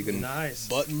cards, so you can... Nice.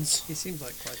 Buttons. He seems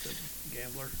like quite the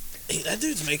gambler. Hey, that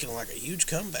dude's making like a huge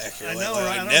comeback here I lately. know, right?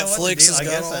 Like, I don't know what Netflix the deal- has I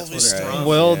got guess all that's these what it's stuff. from.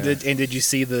 well, Yeah. did you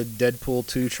see the Deadpool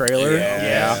 2 trailer?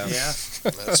 Yeah. Yeah.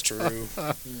 That's true.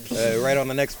 Right on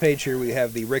the next page here, we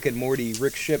have the Rick and Morty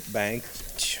Rick Ship Bank,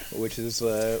 which is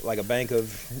like a bank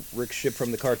of Rick Ship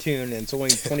from the cartoon, and it's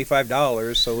only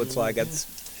 $25, so it's like it's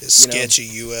His sketchy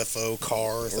UFO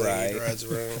car thing he rides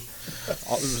around.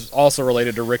 Also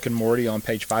related to Rick and Morty, on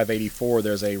page 584,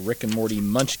 there's a Rick and Morty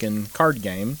Munchkin card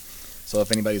game. So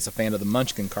if anybody's a fan of the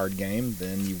Munchkin card game,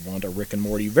 then you want a Rick and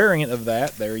Morty variant of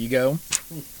that. There you go.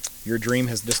 Your dream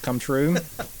has just come true.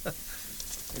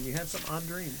 And you have some odd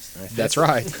dreams. That's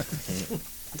right. I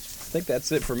think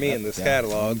that's it for me in this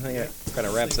catalog. I think that kind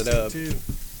of wraps it up. Too.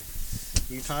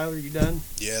 You, Tyler, you done?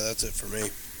 Yeah, that's it for me.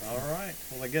 All right.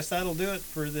 Well, I guess that'll do it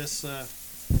for this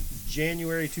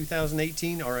January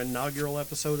 2018, our inaugural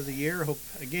episode of the year. Hope,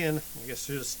 again, I guess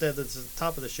should have said this at the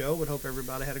top of the show, but hope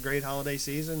everybody had a great holiday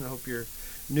season. I hope your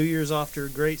New Year's off to a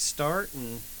great start,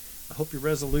 and I hope your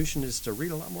resolution is to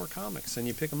read a lot more comics and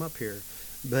you pick them up here.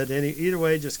 But either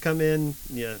way, just come in.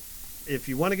 Yeah, if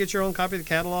you want to get your own copy of the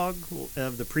catalog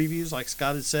of the previews, like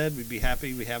Scott had said, we'd be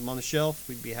happy. We have them on the shelf.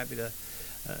 We'd be happy to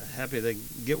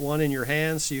get one in your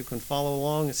hands so you can follow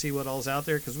along and see what all's out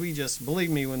there. Because believe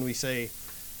me when we say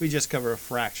we just cover a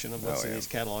fraction of what's in these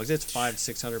catalogs. It's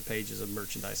 500-600 pages of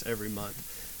merchandise every month.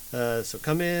 So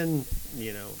come in,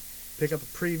 pick up the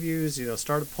previews,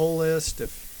 start a poll list.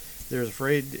 If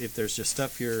there's just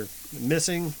stuff you're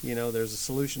missing, there's a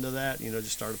solution to that.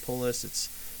 Just start a poll list. It's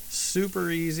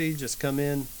super easy. Just come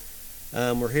in,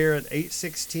 We're here at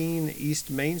 816 East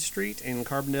Main Street in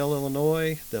Carbondale,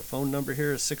 Illinois. The phone number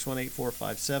here is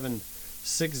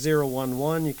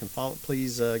 618-457-6011. You can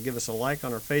please give us a like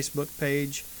on our Facebook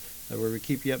page, where we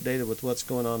keep you updated with what's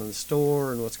going on in the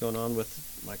store and what's going on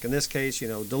with, like in this case,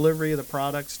 delivery of the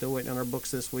product. Still waiting on our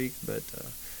books this week, but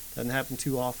doesn't happen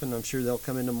too often. I'm sure they'll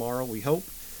come in tomorrow, we hope.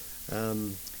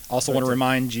 Also want to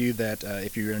remind you that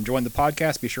if you're enjoying the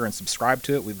podcast, be sure and subscribe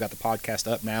to it. We've got the podcast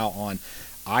up now on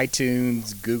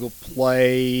iTunes, Google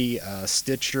Play,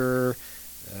 Stitcher,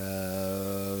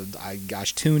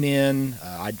 TuneIn.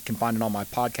 I can find it on my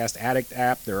Podcast Addict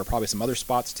app. There are probably some other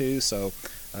spots too, so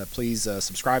please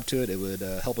subscribe to it. It would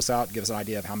help us out, give us an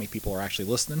idea of how many people are actually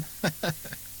listening.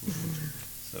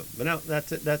 But no,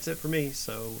 that's it for me.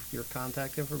 So your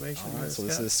contact information. All right, so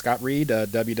this is Scott Reed,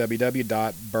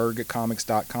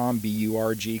 www.burgcomics.com,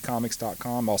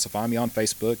 burgcomics.com. Also find me on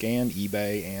Facebook and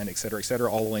eBay and et cetera, et cetera.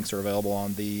 All the links are available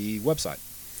on the website.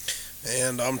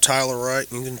 And I'm Tyler Wright.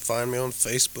 You can find me on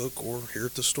Facebook or here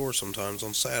at the store sometimes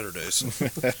on Saturdays.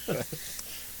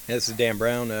 This is Dan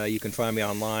Brown. You can find me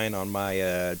online on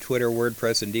my Twitter,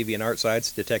 WordPress, and DeviantArt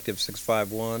sites,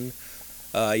 Detective651.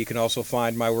 You can also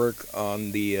find my work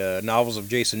on the novels of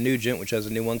Jason Nugent, which has a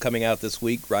new one coming out this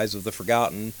week, Rise of the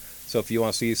Forgotten. So if you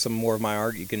want to see some more of my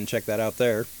art, you can check that out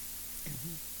there.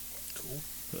 Cool.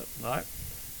 All right.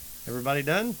 Everybody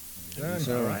done? Done.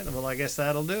 All right. Well, I guess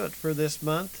that'll do it for this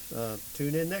month.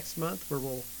 Tune in next month where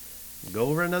we'll go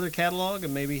over another catalog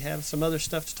and maybe have some other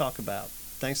stuff to talk about.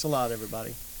 Thanks a lot,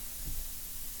 everybody.